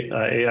ultimately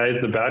AI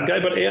is the bad guy,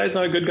 but AI is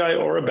not a good guy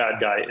or a bad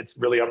guy. It's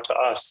really up to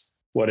us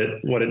what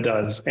it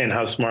does and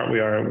how smart we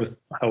are with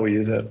how we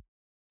use it.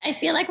 I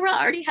feel like we're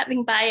already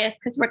having bias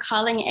because we're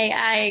calling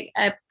AI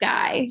a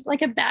guy,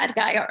 like a bad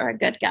guy or a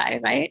good guy,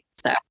 right?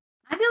 So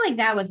I feel like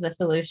that was the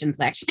solution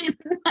section.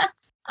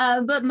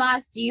 But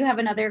Mas, do you have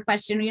another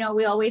question? We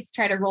always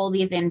try to roll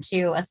these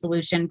into a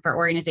solution for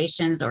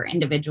organizations or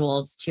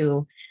individuals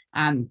to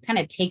kind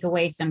of take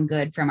away some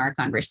good from our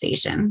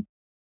conversation.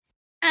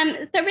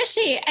 So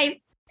Rishi,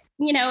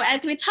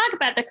 as we talk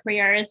about the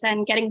careers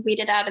and getting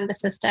weeded out in the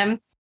system,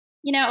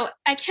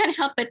 I can't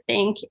help but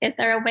think, is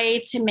there a way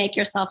to make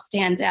yourself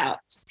stand out?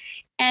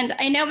 And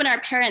I know when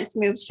our parents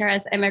moved here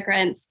as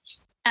immigrants,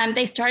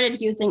 they started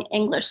using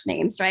English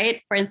names,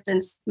 right? For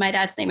instance, my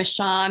dad's name is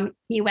Sham.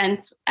 He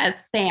went as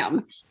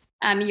Sam.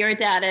 Your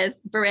dad is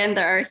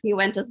Barinder. He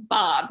went as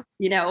Bob,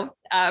 and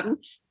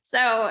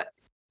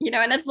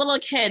as little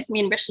kids, me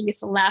and Rishi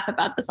used to laugh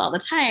about this all the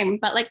time.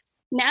 But like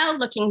now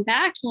looking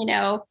back,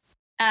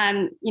 at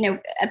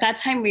that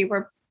time we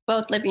were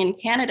both living in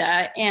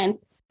Canada, and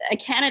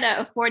Canada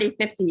of 40,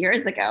 50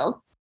 years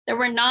ago, there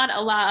was not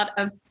a lot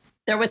of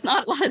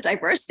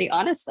diversity,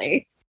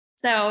 honestly.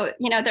 So,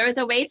 there was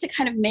a way to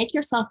kind of make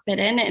yourself fit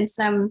in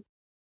some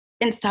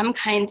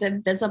kind of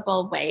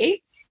visible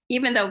way,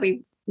 even though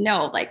we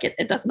know like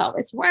it doesn't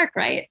always work,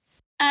 right?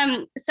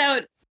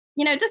 So,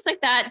 just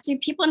like that, do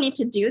people need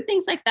to do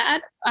things like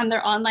that on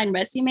their online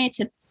resume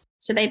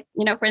should they,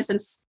 for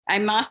instance,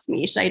 I'm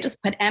Masmi, should I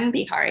just put M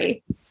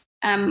Bihari?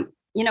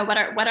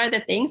 What are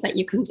the things that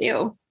you can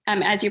do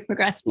as you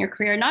progress in your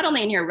career, not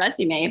only in your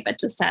resume, but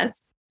just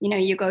as,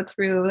 you go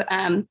through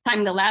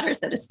climbing the ladder,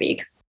 so to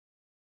speak.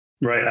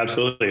 Right,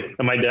 absolutely.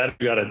 And my dad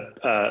got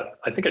a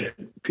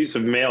piece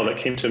of mail that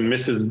came to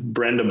Mrs.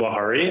 Brenda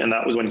Bahari, and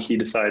that was when he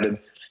decided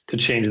to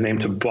change the name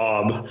to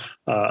Bob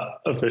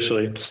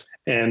officially.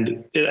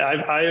 And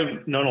I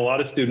have known a lot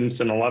of students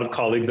and a lot of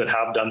colleagues that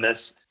have done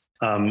this.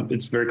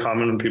 It's very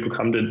common when people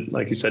come to,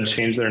 like you said,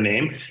 change their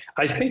name.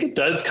 I think it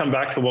does come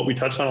back to what we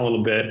touched on a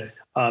little bit,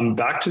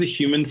 back to the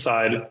human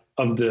side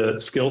of the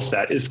skill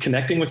set is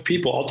connecting with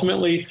people.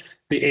 Ultimately,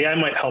 the AI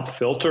might help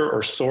filter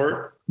or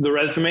sort the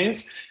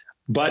resumes,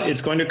 but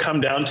it's going to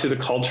come down to the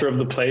culture of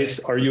the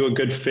place. Are you a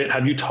good fit?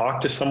 Have you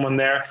talked to someone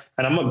there?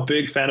 And I'm a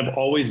big fan of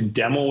always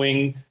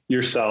demoing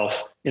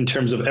yourself in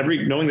terms of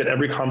knowing that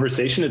every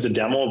conversation is a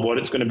demo of what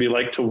it's going to be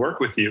like to work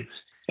with you.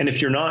 And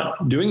if you're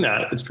not doing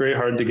that, it's very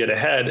hard to get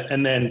ahead.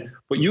 And then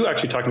what you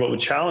actually talked about with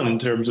Challen in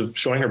terms of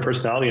showing her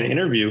personality in an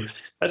interview,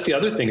 that's the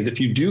other thing, is if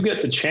you do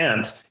get the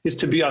chance, is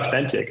to be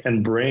authentic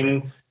and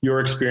bring your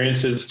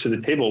experiences to the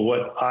table.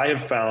 What I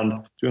have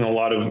found doing a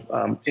lot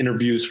of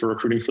interviews for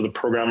recruiting for the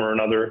program or in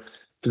other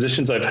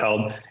positions I've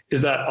held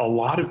is that a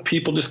lot of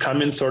people just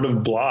come in sort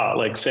of blah,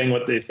 like saying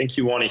what they think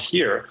you want to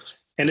hear.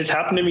 And it's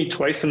happened to me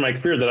twice in my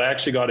career that I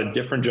actually got a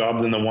different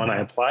job than the one I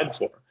applied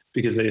for,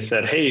 because they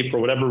said, hey, for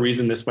whatever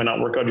reason, this might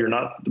not work out. You're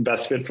not the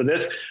best fit for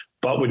this,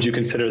 but would you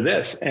consider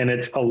this? And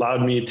it's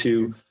allowed me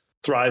to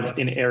thrive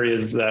in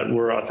areas that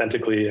were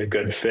authentically a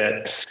good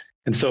fit.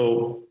 And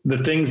so the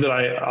things that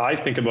I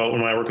think about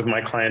when I work with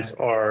my clients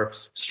are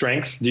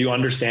strengths. Do you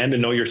understand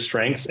and know your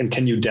strengths? And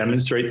can you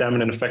demonstrate them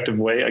in an effective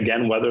way?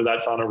 Again, whether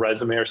that's on a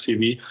resume or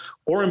CV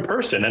or in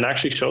person, and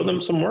actually show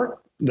them some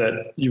work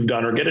that you've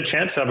done, or get a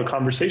chance to have a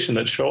conversation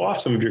that show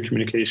off some of your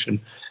communication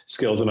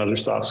skills and other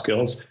soft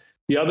skills.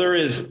 The other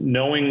is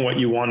knowing what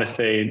you want to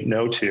say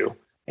no to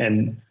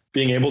and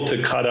being able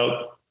to cut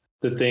out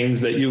the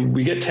things that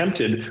we get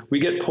tempted. We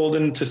get pulled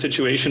into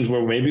situations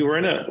where maybe we're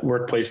in a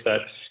workplace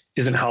that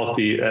isn't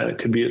healthy,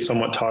 could be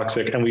somewhat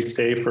toxic, and we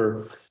stay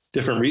for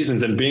different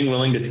reasons. And being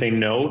willing to say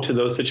no to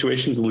those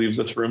situations leaves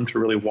us room to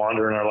really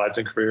wander in our lives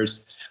and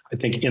careers, I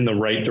think, in the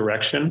right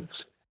direction,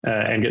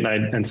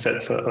 and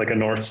set like a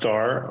North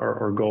Star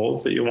or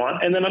goals that you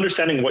want. And then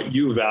understanding what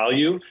you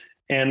value,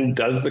 and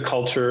does the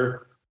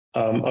culture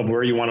of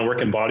where you want to work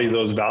embody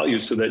those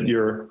values, so that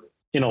you're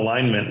in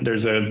alignment.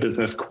 There's a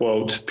business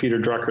quote, Peter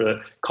Drucker,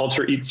 that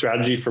culture eats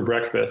strategy for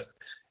breakfast.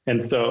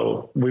 And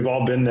so we've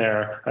all been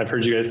there. I've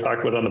heard you guys talk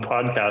about it on the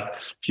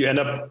podcast. If you end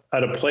up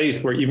at a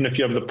place where even if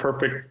you have the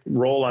perfect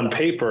role on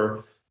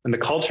paper and the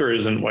culture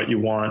isn't what you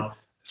want,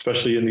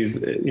 especially in these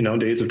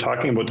days of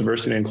talking about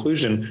diversity and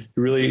inclusion,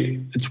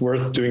 it's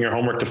worth doing your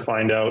homework to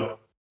find out,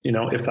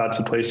 if that's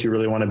a place you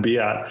really want to be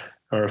at,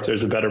 or if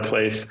there's a better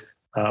place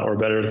or a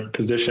better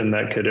position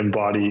that could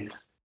embody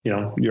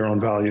your own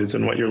values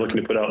and what you're looking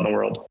to put out in the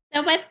world.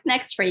 So what's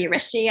next for you,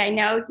 Rishi? I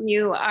know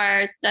you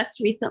are just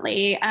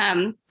recently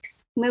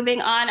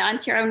moving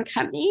onto your own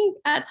company.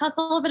 Tell us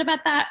a little bit about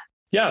that.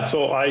 Yeah,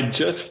 so I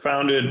just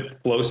founded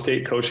Flow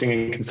State Coaching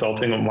and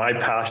Consulting. My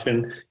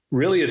passion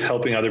really is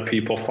helping other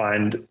people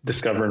find,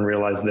 discover, and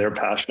realize their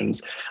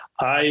passions.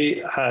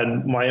 I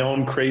had my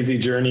own crazy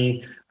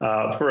journey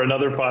for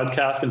another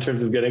podcast in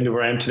terms of getting to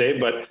where I am today,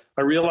 but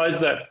I realized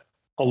that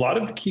a lot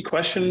of the key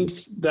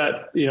questions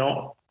that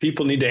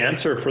people need to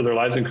answer for their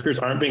lives and careers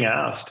aren't being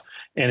asked.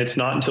 And it's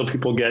not until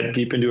people get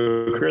deep into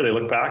a career, they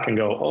look back and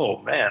go,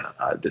 oh man,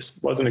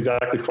 this wasn't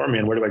exactly for me.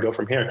 And where do I go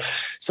from here?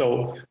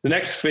 So the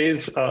next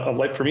phase of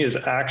life for me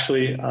is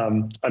actually,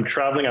 I'm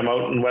traveling. I'm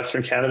out in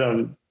Western Canada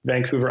on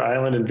Vancouver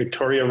Island in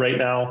Victoria right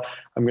now.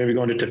 I'm going to be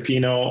going to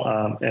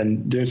Tofino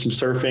and doing some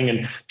surfing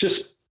and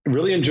just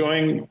really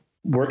enjoying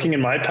working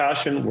in my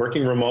passion,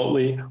 working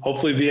remotely,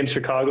 hopefully be in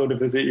Chicago to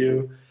visit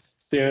you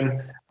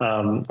soon.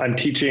 I'm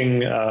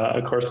teaching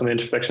a course on the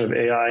intersection of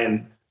AI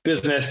and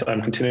business.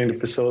 I'm continuing to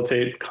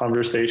facilitate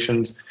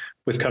conversations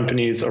with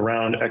companies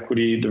around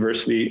equity,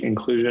 diversity,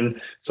 inclusion.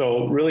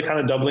 So really kind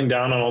of doubling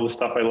down on all the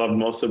stuff I love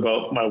most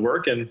about my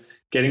work and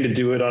getting to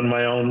do it on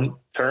my own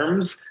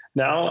terms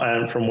now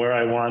and from where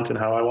I want and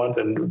how I want,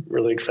 and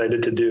really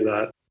excited to do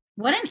that.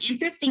 What an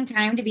interesting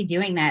time to be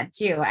doing that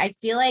too. I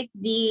feel like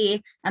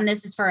and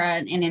this is for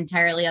an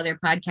entirely other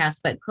podcast,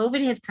 but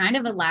COVID has kind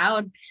of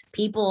allowed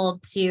people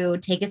to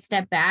take a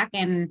step back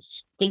and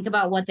think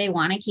about what they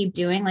want to keep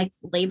doing. Like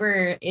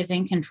labor is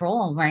in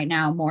control right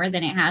now more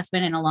than it has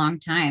been in a long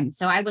time.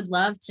 So I would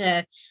love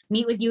to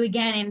meet with you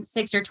again in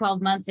 6 or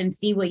 12 months and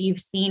see what you've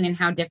seen and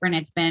how different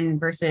it's been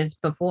versus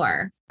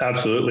before.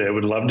 Absolutely. I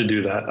would love to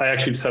do that. I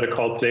actually just had a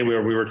call today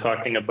where we were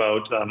talking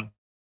about,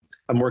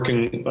 I'm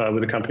working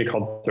with a company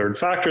called Third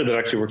Factor that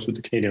actually works with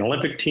the Canadian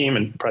Olympic team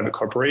and private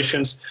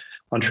corporations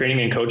on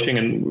training and coaching.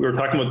 And we were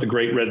talking about the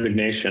Great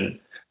Resignation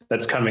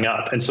that's coming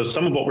up. And so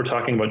some of what we're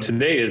talking about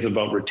today is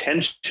about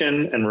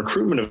retention and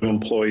recruitment of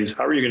employees.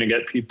 How are you going to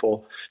get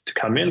people to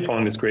come in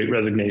following this Great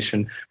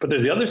Resignation? But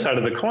there's the other side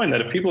of the coin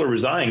that if people are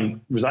resigning,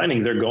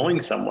 they're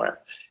going somewhere.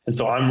 And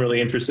so I'm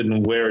really interested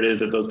in where it is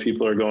that those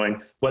people are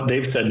going, what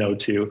they've said no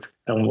to,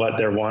 and what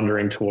they're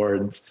wandering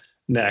towards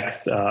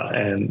next.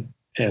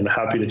 And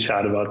happy to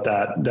chat about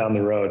that down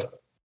the road.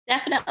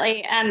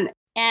 Definitely. And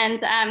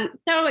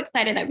so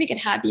excited that we could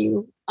have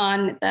you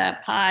on the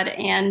pod.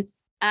 And,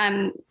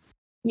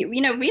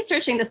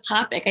 researching this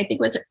topic, I think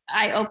was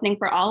eye-opening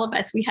for all of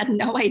us. We had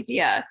no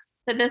idea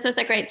that this was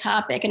a great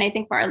topic. And I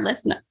think for our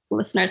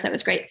listeners, that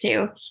was great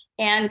too.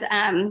 And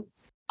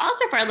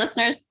also for our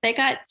listeners, they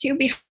got 2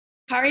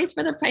 Biharis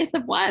for the price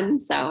of 1.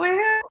 So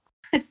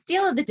a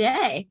steal of the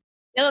day.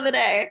 Steal of the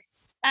day.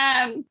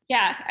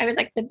 I was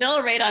like, the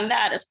bill rate on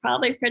that is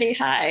probably pretty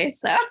high.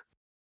 So,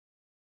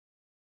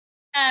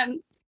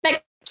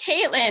 but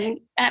Caitlin,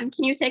 can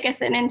you take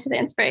us into the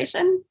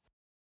inspiration?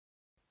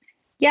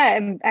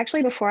 Yeah,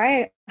 actually, before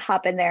I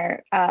hop in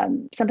there,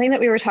 something that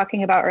we were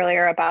talking about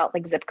earlier about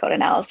like zip code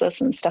analysis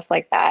and stuff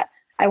like that.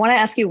 I want to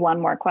ask you one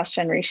more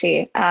question,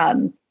 Rishi.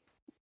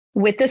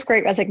 With this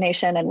Great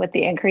Resignation and with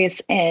the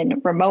increase in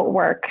remote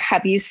work,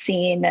 have you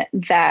seen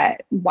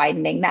that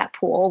widening that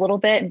pool a little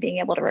bit and being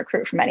able to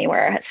recruit from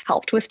anywhere has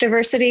helped with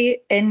diversity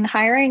in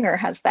hiring, or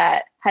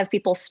have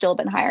people still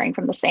been hiring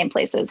from the same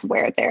places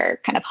where their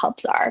kind of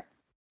hubs are?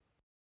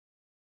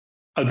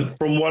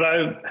 From what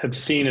I have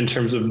seen in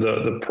terms of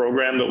the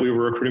program that we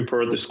were recruiting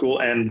for at the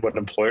school and what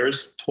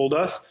employers told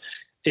us,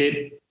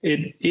 it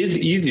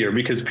is easier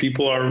because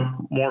people are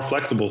more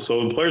flexible.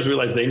 So employers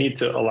realize they need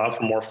to allow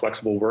for more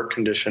flexible work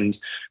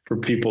conditions for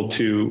people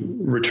to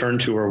return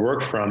to or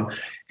work from.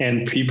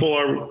 And people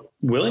are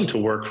willing to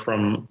work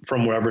from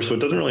wherever. So it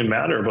doesn't really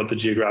matter about the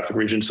geographic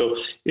region. So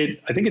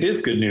I think it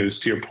is good news,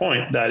 to your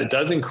point, that it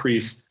does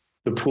increase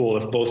the pool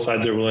if both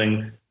sides are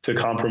willing to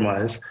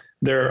compromise.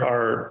 There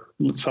are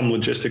some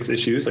logistics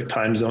issues like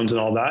time zones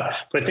and all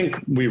that. But I think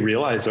we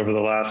realized over the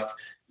last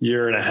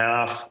year and a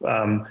half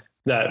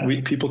that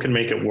people can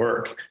make it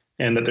work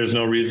and that there's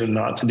no reason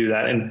not to do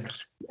that.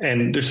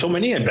 And there's so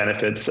many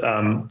benefits,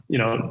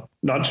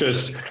 not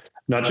just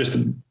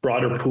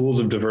broader pools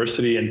of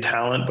diversity and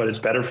talent, but it's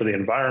better for the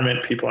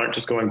environment. People aren't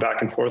just going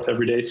back and forth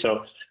every day.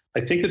 So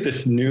I think that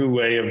this new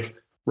way of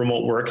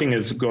remote working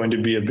is going to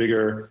be a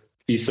bigger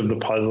piece of the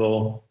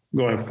puzzle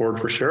going forward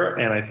for sure.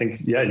 And I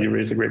think, you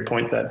raised a great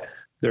point that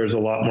there's a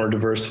lot more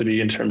diversity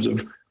in terms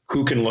of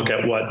who can look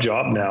at what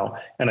job now.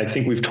 And I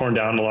think we've torn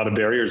down a lot of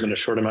barriers in a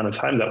short amount of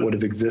time that would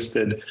have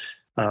existed,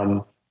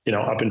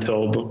 up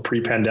until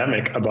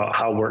pre-pandemic about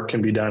how work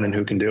can be done and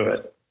who can do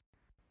it.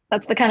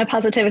 That's the kind of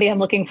positivity I'm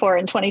looking for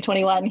in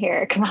 2021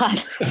 here. Come on.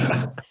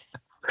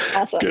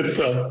 Awesome. Good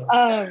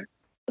stuff.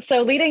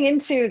 So leading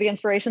into the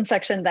inspiration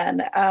section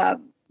then,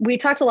 we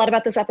talked a lot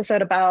about this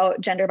episode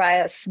about gender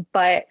bias,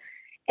 but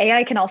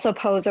AI can also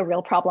pose a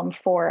real problem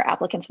for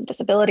applicants with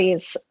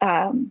disabilities.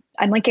 I'm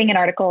linking an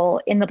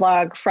article in the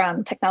blog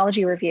from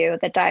Technology Review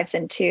that dives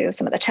into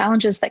some of the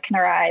challenges that can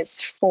arise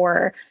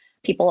for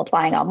people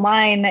applying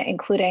online,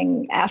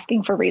 including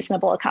asking for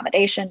reasonable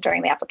accommodation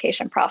during the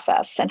application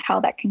process and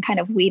how that can kind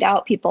of weed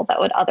out people that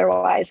would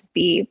otherwise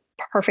be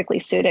perfectly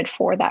suited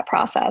for that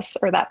process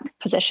or that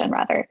position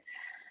rather.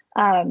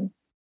 I'll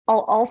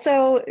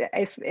also,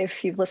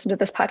 if you've listened to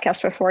this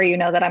podcast before, you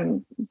know that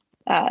I'm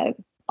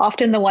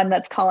often the one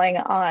that's calling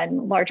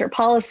on larger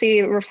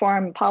policy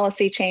reform,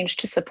 policy change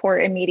to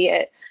support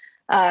immediate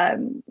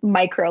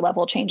micro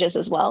level changes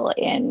as well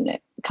in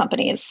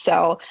companies.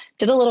 So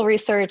did a little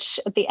research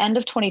at the end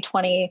of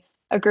 2020,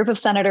 a group of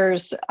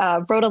senators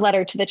wrote a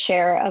letter to the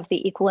chair of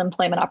the Equal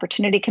Employment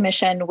Opportunity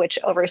Commission, which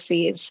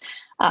oversees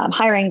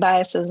hiring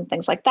biases and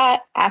things like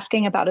that,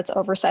 asking about its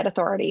oversight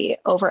authority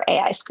over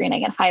AI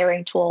screening and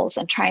hiring tools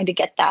and trying to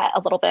get that a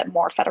little bit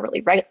more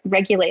federally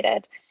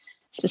regulated.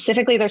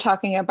 Specifically, they're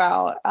talking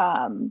about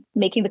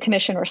making the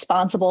commission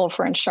responsible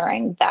for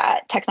ensuring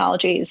that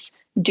technologies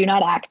do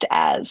not act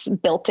as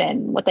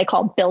what they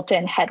call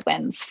built-in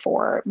headwinds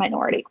for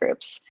minority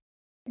groups.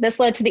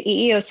 This led to the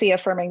EEOC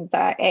affirming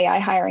that AI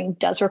hiring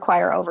does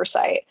require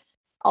oversight.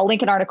 I'll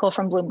link an article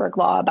from Bloomberg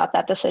Law about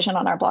that decision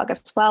on our blog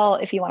as well.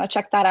 If you want to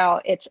check that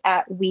out, it's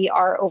at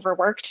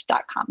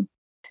weareoverworked.com.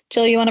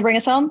 Jill, you want to bring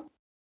us home?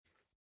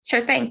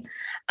 Sure thing.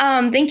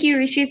 Thank you,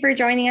 Rishi, for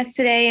joining us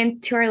today,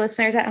 and to our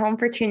listeners at home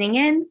for tuning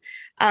in.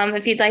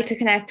 If you'd like to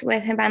connect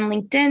with him on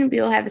LinkedIn, we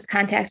will have his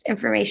contact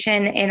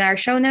information in our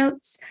show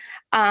notes.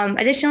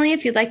 Additionally,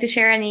 if you'd like to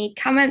share any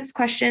comments,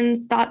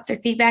 questions, thoughts, or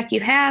feedback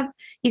you have,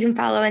 you can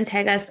follow and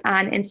tag us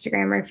on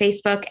Instagram or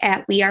Facebook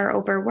at We Are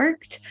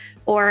Overworked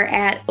or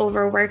at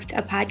Overworked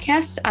a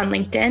Podcast on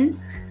LinkedIn.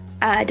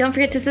 Don't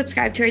forget to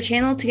subscribe to our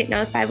channel to get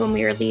notified when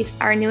we release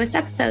our newest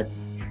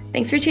episodes.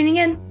 Thanks for tuning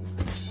in.